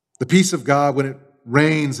 The peace of God, when it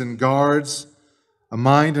reigns and guards a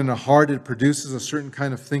mind and a heart, it produces a certain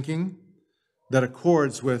kind of thinking that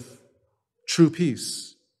accords with true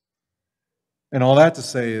peace. And all that to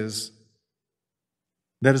say is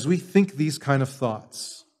that as we think these kind of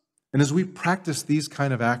thoughts, and as we practice these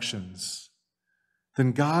kind of actions,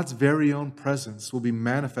 then God's very own presence will be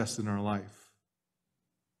manifest in our life.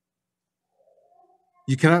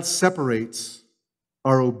 You cannot separate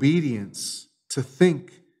our obedience to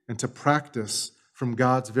think and to practice from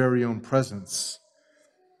God's very own presence.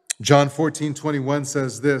 John 14:21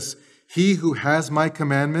 says this, "He who has my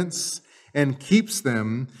commandments and keeps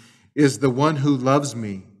them is the one who loves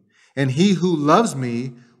me. And he who loves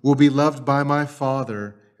me will be loved by my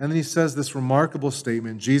Father." And then he says this remarkable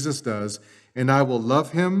statement, Jesus does, "And I will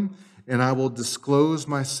love him, and I will disclose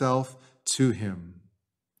myself to him."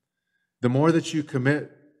 The more that you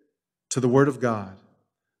commit to the Word of God,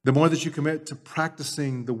 the more that you commit to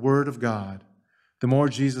practicing the Word of God, the more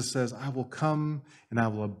Jesus says, "I will come, and I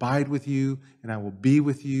will abide with you, and I will be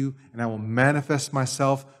with you, and I will manifest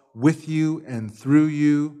myself with you and through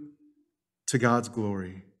you to God's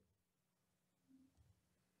glory."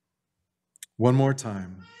 One more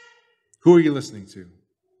time. Who are you listening to?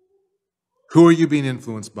 Who are you being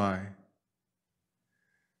influenced by?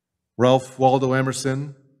 Ralph Waldo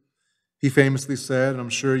Emerson, he famously said, and I'm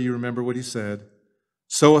sure you remember what he said,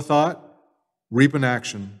 "Sow a thought, reap an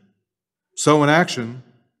action. Sow an action,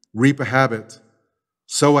 reap a habit.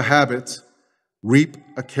 Sow a habit, reap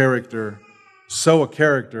a character. Sow a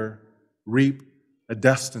character, reap a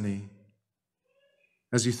destiny."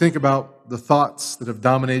 As you think about the thoughts that have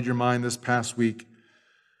dominated your mind this past week,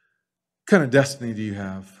 what kind of destiny do you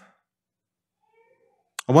have?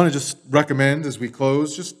 I want to just recommend, as we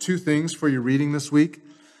close, just two things for your reading this week.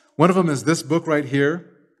 One of them is this book right here.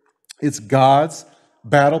 It's God's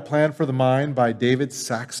Battle Plan for the Mind by David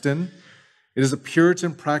Saxton. It is a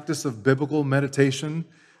Puritan practice of biblical meditation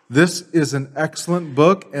This is an excellent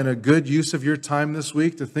book and a good use of your time this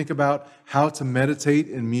week to think about how to meditate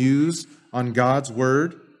and muse on God's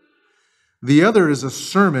Word. The other is a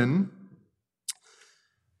sermon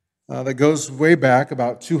that goes way back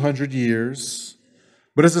about 200 years,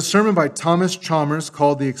 but it's a sermon by Thomas Chalmers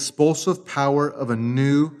called The Expulsive Power of a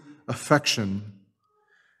New Affection.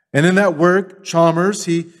 And in that work, Chalmers,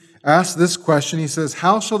 he asks this question. He says,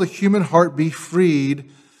 how shall the human heart be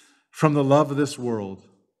freed from the love of this world?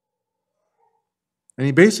 And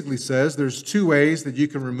he basically says there's two ways that you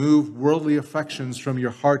can remove worldly affections from your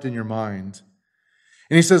heart and your mind.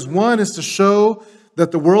 And he says one is to show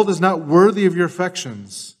that the world is not worthy of your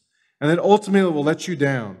affections and that ultimately it will let you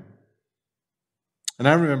down. And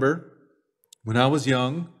I remember when I was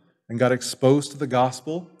young and got exposed to the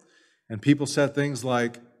gospel and people said things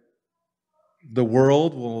like, the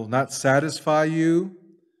world will not satisfy you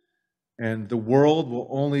and the world will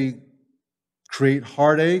only create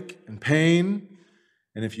heartache and pain.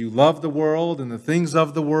 And if you love the world and the things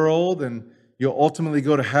of the world, and you'll ultimately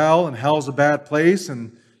go to hell, and hell's a bad place,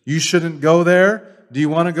 and you shouldn't go there. Do you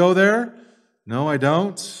want to go there? No, I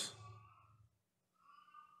don't.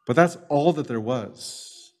 But that's all that there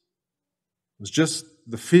was. It was just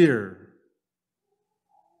the fear.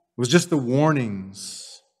 It was just the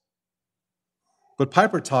warnings. But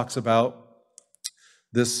Piper talks about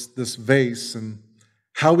this vase and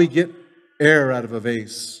how we get air out of a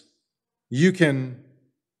vase. You can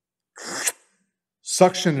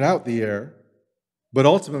suction it out, the air, but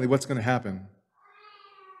ultimately what's going to happen?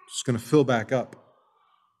 It's going to fill back up.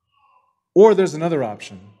 Or there's another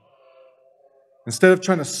option. Instead of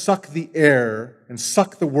trying to suck the air and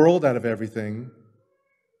suck the world out of everything,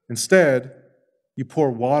 instead, you pour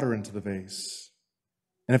water into the vase.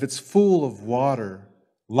 And if it's full of water,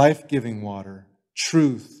 life-giving water,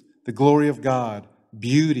 truth, the glory of God,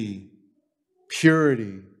 beauty,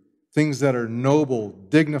 purity, things that are noble,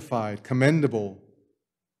 dignified, commendable,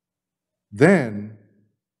 then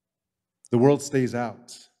the world stays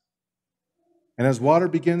out. And as water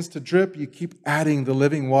begins to drip, you keep adding the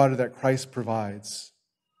living water that Christ provides.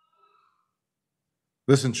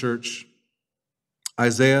 Listen, church,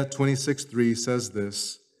 Isaiah 26:3 says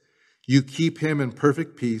this, you keep him in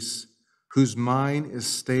perfect peace, whose mind is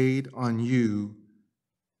stayed on you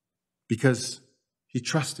because he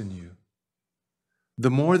trusts in you. The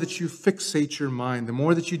more that you fixate your mind, the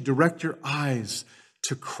more that you direct your eyes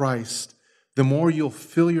to Christ, the more you'll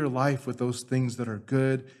fill your life with those things that are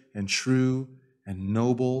good and true and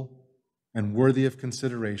noble and worthy of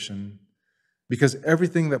consideration. Because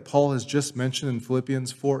everything that Paul has just mentioned in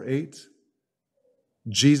Philippians 4:8,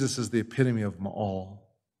 Jesus is the epitome of them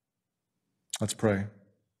all. Let's pray.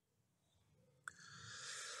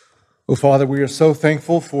 Oh, Father, we are so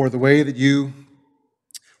thankful for the way that you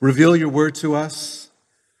reveal your word to us,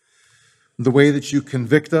 the way that you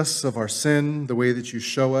convict us of our sin, the way that you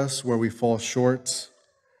show us where we fall short.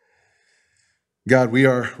 God, we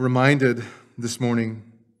are reminded this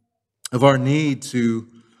morning of our need to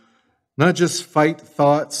not just fight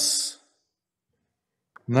thoughts,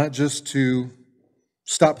 not just to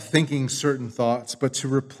stop thinking certain thoughts, but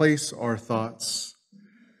to replace our thoughts.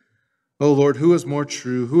 Oh Lord, who is more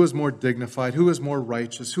true? Who is more dignified? Who is more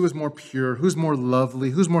righteous? Who is more pure? Who is more lovely?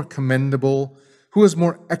 Who is more commendable? Who is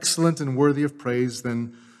more excellent and worthy of praise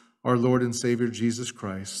than our Lord and Savior Jesus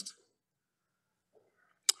Christ?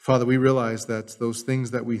 Father, we realize that those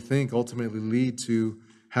things that we think ultimately lead to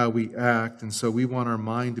how we act, and so we want our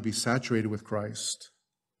mind to be saturated with Christ.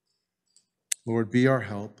 Lord, be our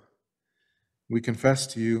help. We confess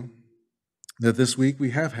to you that this week we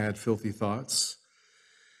have had filthy thoughts,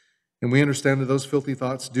 and we understand that those filthy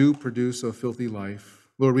thoughts do produce a filthy life.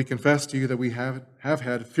 Lord, we confess to you that we have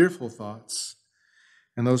had fearful thoughts,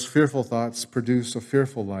 and those fearful thoughts produce a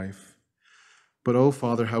fearful life. But, oh,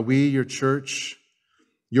 Father, how we, your church,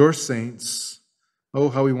 your saints, oh,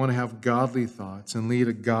 how we want to have godly thoughts and lead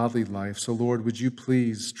a godly life. So, Lord, would you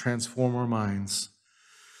please transform our minds?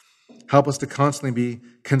 Help us to constantly be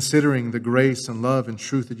considering the grace and love and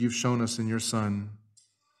truth that you've shown us in your Son.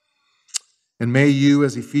 And may you,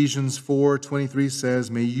 as Ephesians 4:23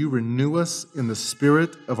 says, may you renew us in the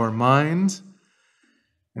spirit of our mind.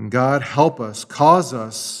 And God, help us, cause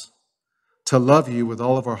us to love you with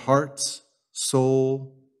all of our hearts,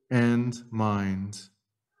 soul, and mind.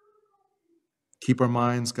 Keep our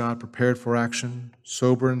minds, God, prepared for action,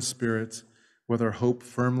 sober in spirit, with our hope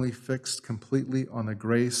firmly fixed completely on the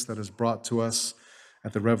grace that is brought to us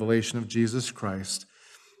at the revelation of Jesus Christ.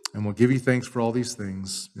 And we'll give you thanks for all these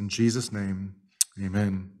things. In Jesus' name,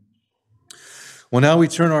 amen. Well, now we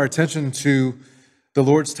turn our attention to the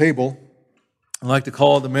Lord's table. I'd like to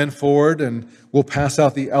call the men forward, and we'll pass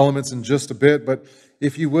out the elements in just a bit. But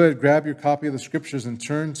if you would, grab your copy of the Scriptures and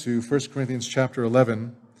turn to 1 Corinthians chapter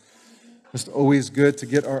 11. It's always good to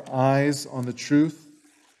get our eyes on the truth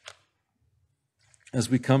as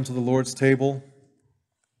we come to the Lord's table.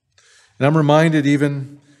 And I'm reminded,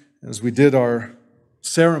 even as we did our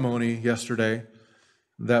ceremony yesterday,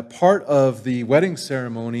 that part of the wedding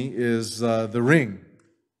ceremony is the ring.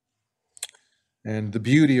 And the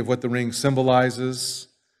beauty of what the ring symbolizes,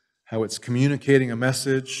 how it's communicating a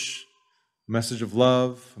message of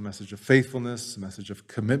love, a message of faithfulness, a message of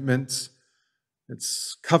commitment.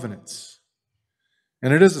 It's covenant.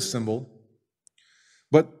 And it is a symbol.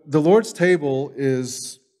 But the Lord's table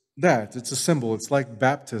is that. It's a symbol. It's like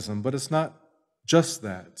baptism, but it's not just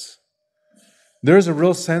that. There's a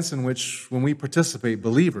real sense in which when we participate,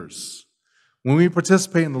 believers, when we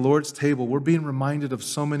participate in the Lord's table, we're being reminded of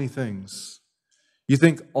so many things. You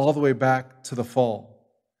think all the way back to the fall.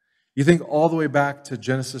 You think all the way back to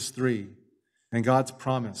Genesis 3 and God's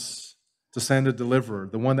promise to send a deliverer,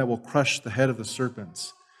 the one that will crush the head of the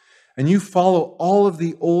serpents. And you follow all of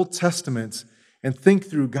the Old Testament and think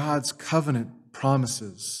through God's covenant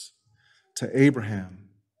promises to Abraham,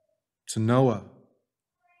 to Noah.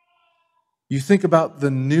 You think about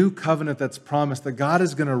the new covenant that's promised, that God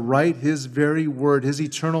is going to write His very word, His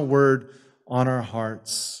eternal word on our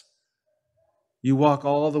hearts. You walk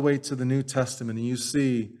all the way to the New Testament and you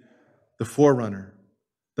see the forerunner,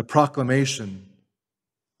 the proclamation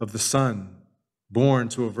of the Son born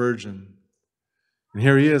to a virgin. And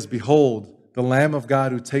here He is, behold, the Lamb of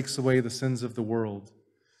God who takes away the sins of the world.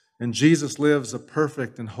 And Jesus lives a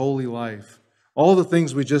perfect and holy life. All the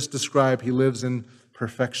things we just described, He lives in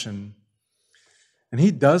perfection. And He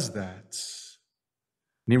does that.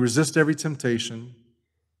 And He resists every temptation,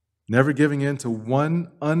 never giving in to one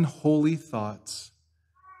unholy thought.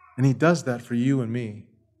 And He does that for you and me.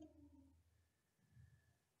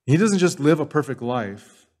 He doesn't just live a perfect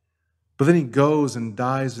life, but then He goes and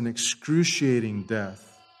dies an excruciating death.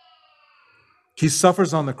 He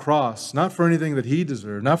suffers on the cross, not for anything that He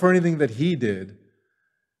deserved, not for anything that He did,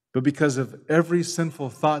 but because of every sinful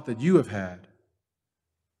thought that you have had.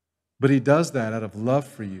 But He does that out of love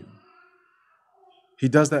for you. He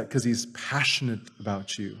does that because He's passionate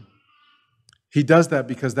about you. He does that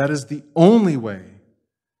because that is the only way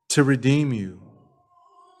to redeem you.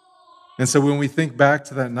 And so when we think back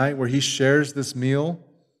to that night where He shares this meal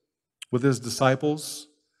with His disciples,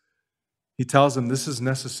 He tells them, this is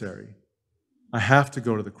necessary. I have to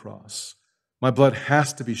go to the cross. My blood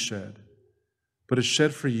has to be shed. But it's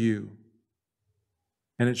shed for you.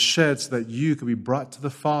 And it's shed so that you could be brought to the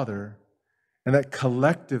Father and that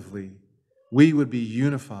collectively we would be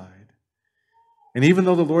unified. And even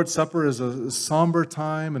though the Lord's Supper is a somber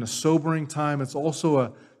time and a sobering time, it's also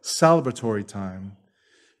a celebratory time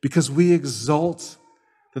because we exult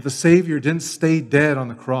that the Savior didn't stay dead on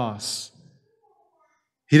the cross.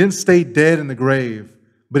 He didn't stay dead in the grave,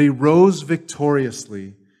 but He rose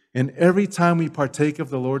victoriously. And every time we partake of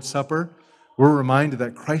the Lord's Supper, we're reminded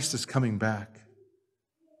that Christ is coming back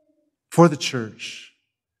for the church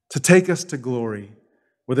to take us to glory,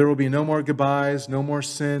 where there will be no more goodbyes, no more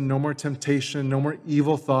sin, no more temptation, no more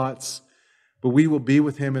evil thoughts, but we will be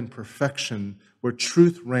with Him in perfection, where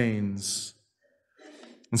truth reigns.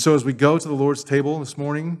 And so as we go to the Lord's table this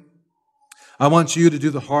morning, I want you to do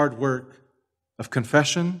the hard work of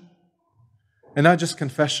confession, and not just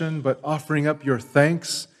confession, but offering up your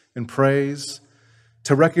thanks and praise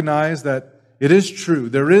to recognize that it is true.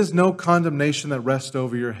 There is no condemnation that rests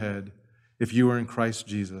over your head if you are in Christ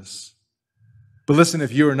Jesus. But listen,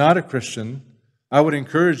 if you are not a Christian, I would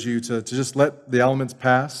encourage you to just let the elements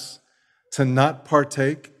pass, to not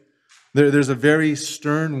partake. There's a very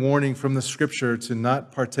stern warning from the Scripture to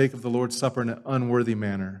not partake of the Lord's Supper in an unworthy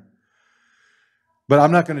manner. But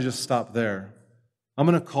I'm not going to just stop there. I'm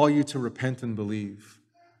going to call you to repent and believe.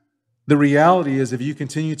 The reality is, if you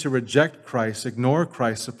continue to reject Christ, ignore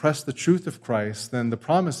Christ, suppress the truth of Christ, then the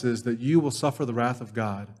promise is that you will suffer the wrath of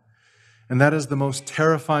God. And that is the most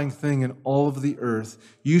terrifying thing in all of the earth.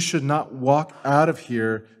 You should not walk out of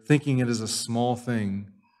here thinking it is a small thing.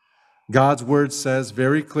 God's word says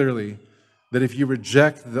very clearly that if you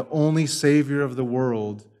reject the only Savior of the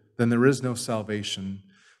world, then there is no salvation.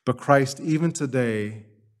 But Christ, even today,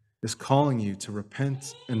 is calling you to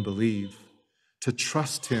repent and believe, to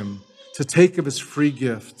trust Him, to take of His free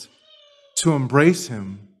gift, to embrace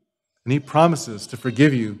Him. And He promises to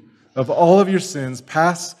forgive you of all of your sins,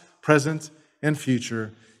 past, present, and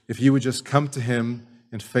future, if you would just come to Him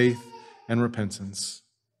in faith and repentance.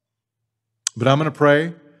 But I'm going to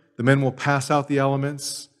pray. The men will pass out the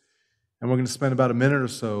elements, and we're going to spend about a minute or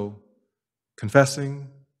so confessing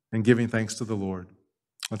and giving thanks to the Lord.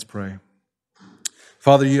 Let's pray.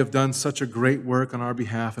 Father, you have done such a great work on our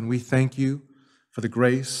behalf, and we thank you for the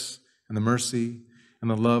grace and the mercy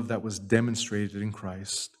and the love that was demonstrated in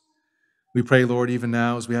Christ. We pray, Lord, even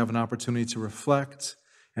now as we have an opportunity to reflect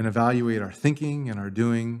and evaluate our thinking and our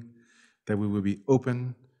doing, that we would be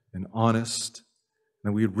open and honest,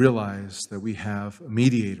 and that we would realize that we have a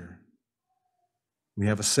mediator, we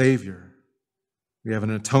have a Savior, we have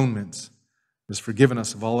an atonement that has forgiven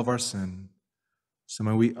us of all of our sin. So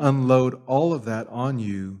may we unload all of that on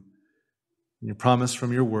you. And your promise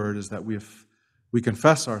from your word is that we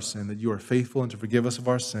confess our sin, that you are faithful and to forgive us of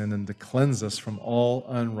our sin and to cleanse us from all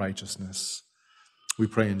unrighteousness. We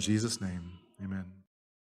pray in Jesus' name. Amen.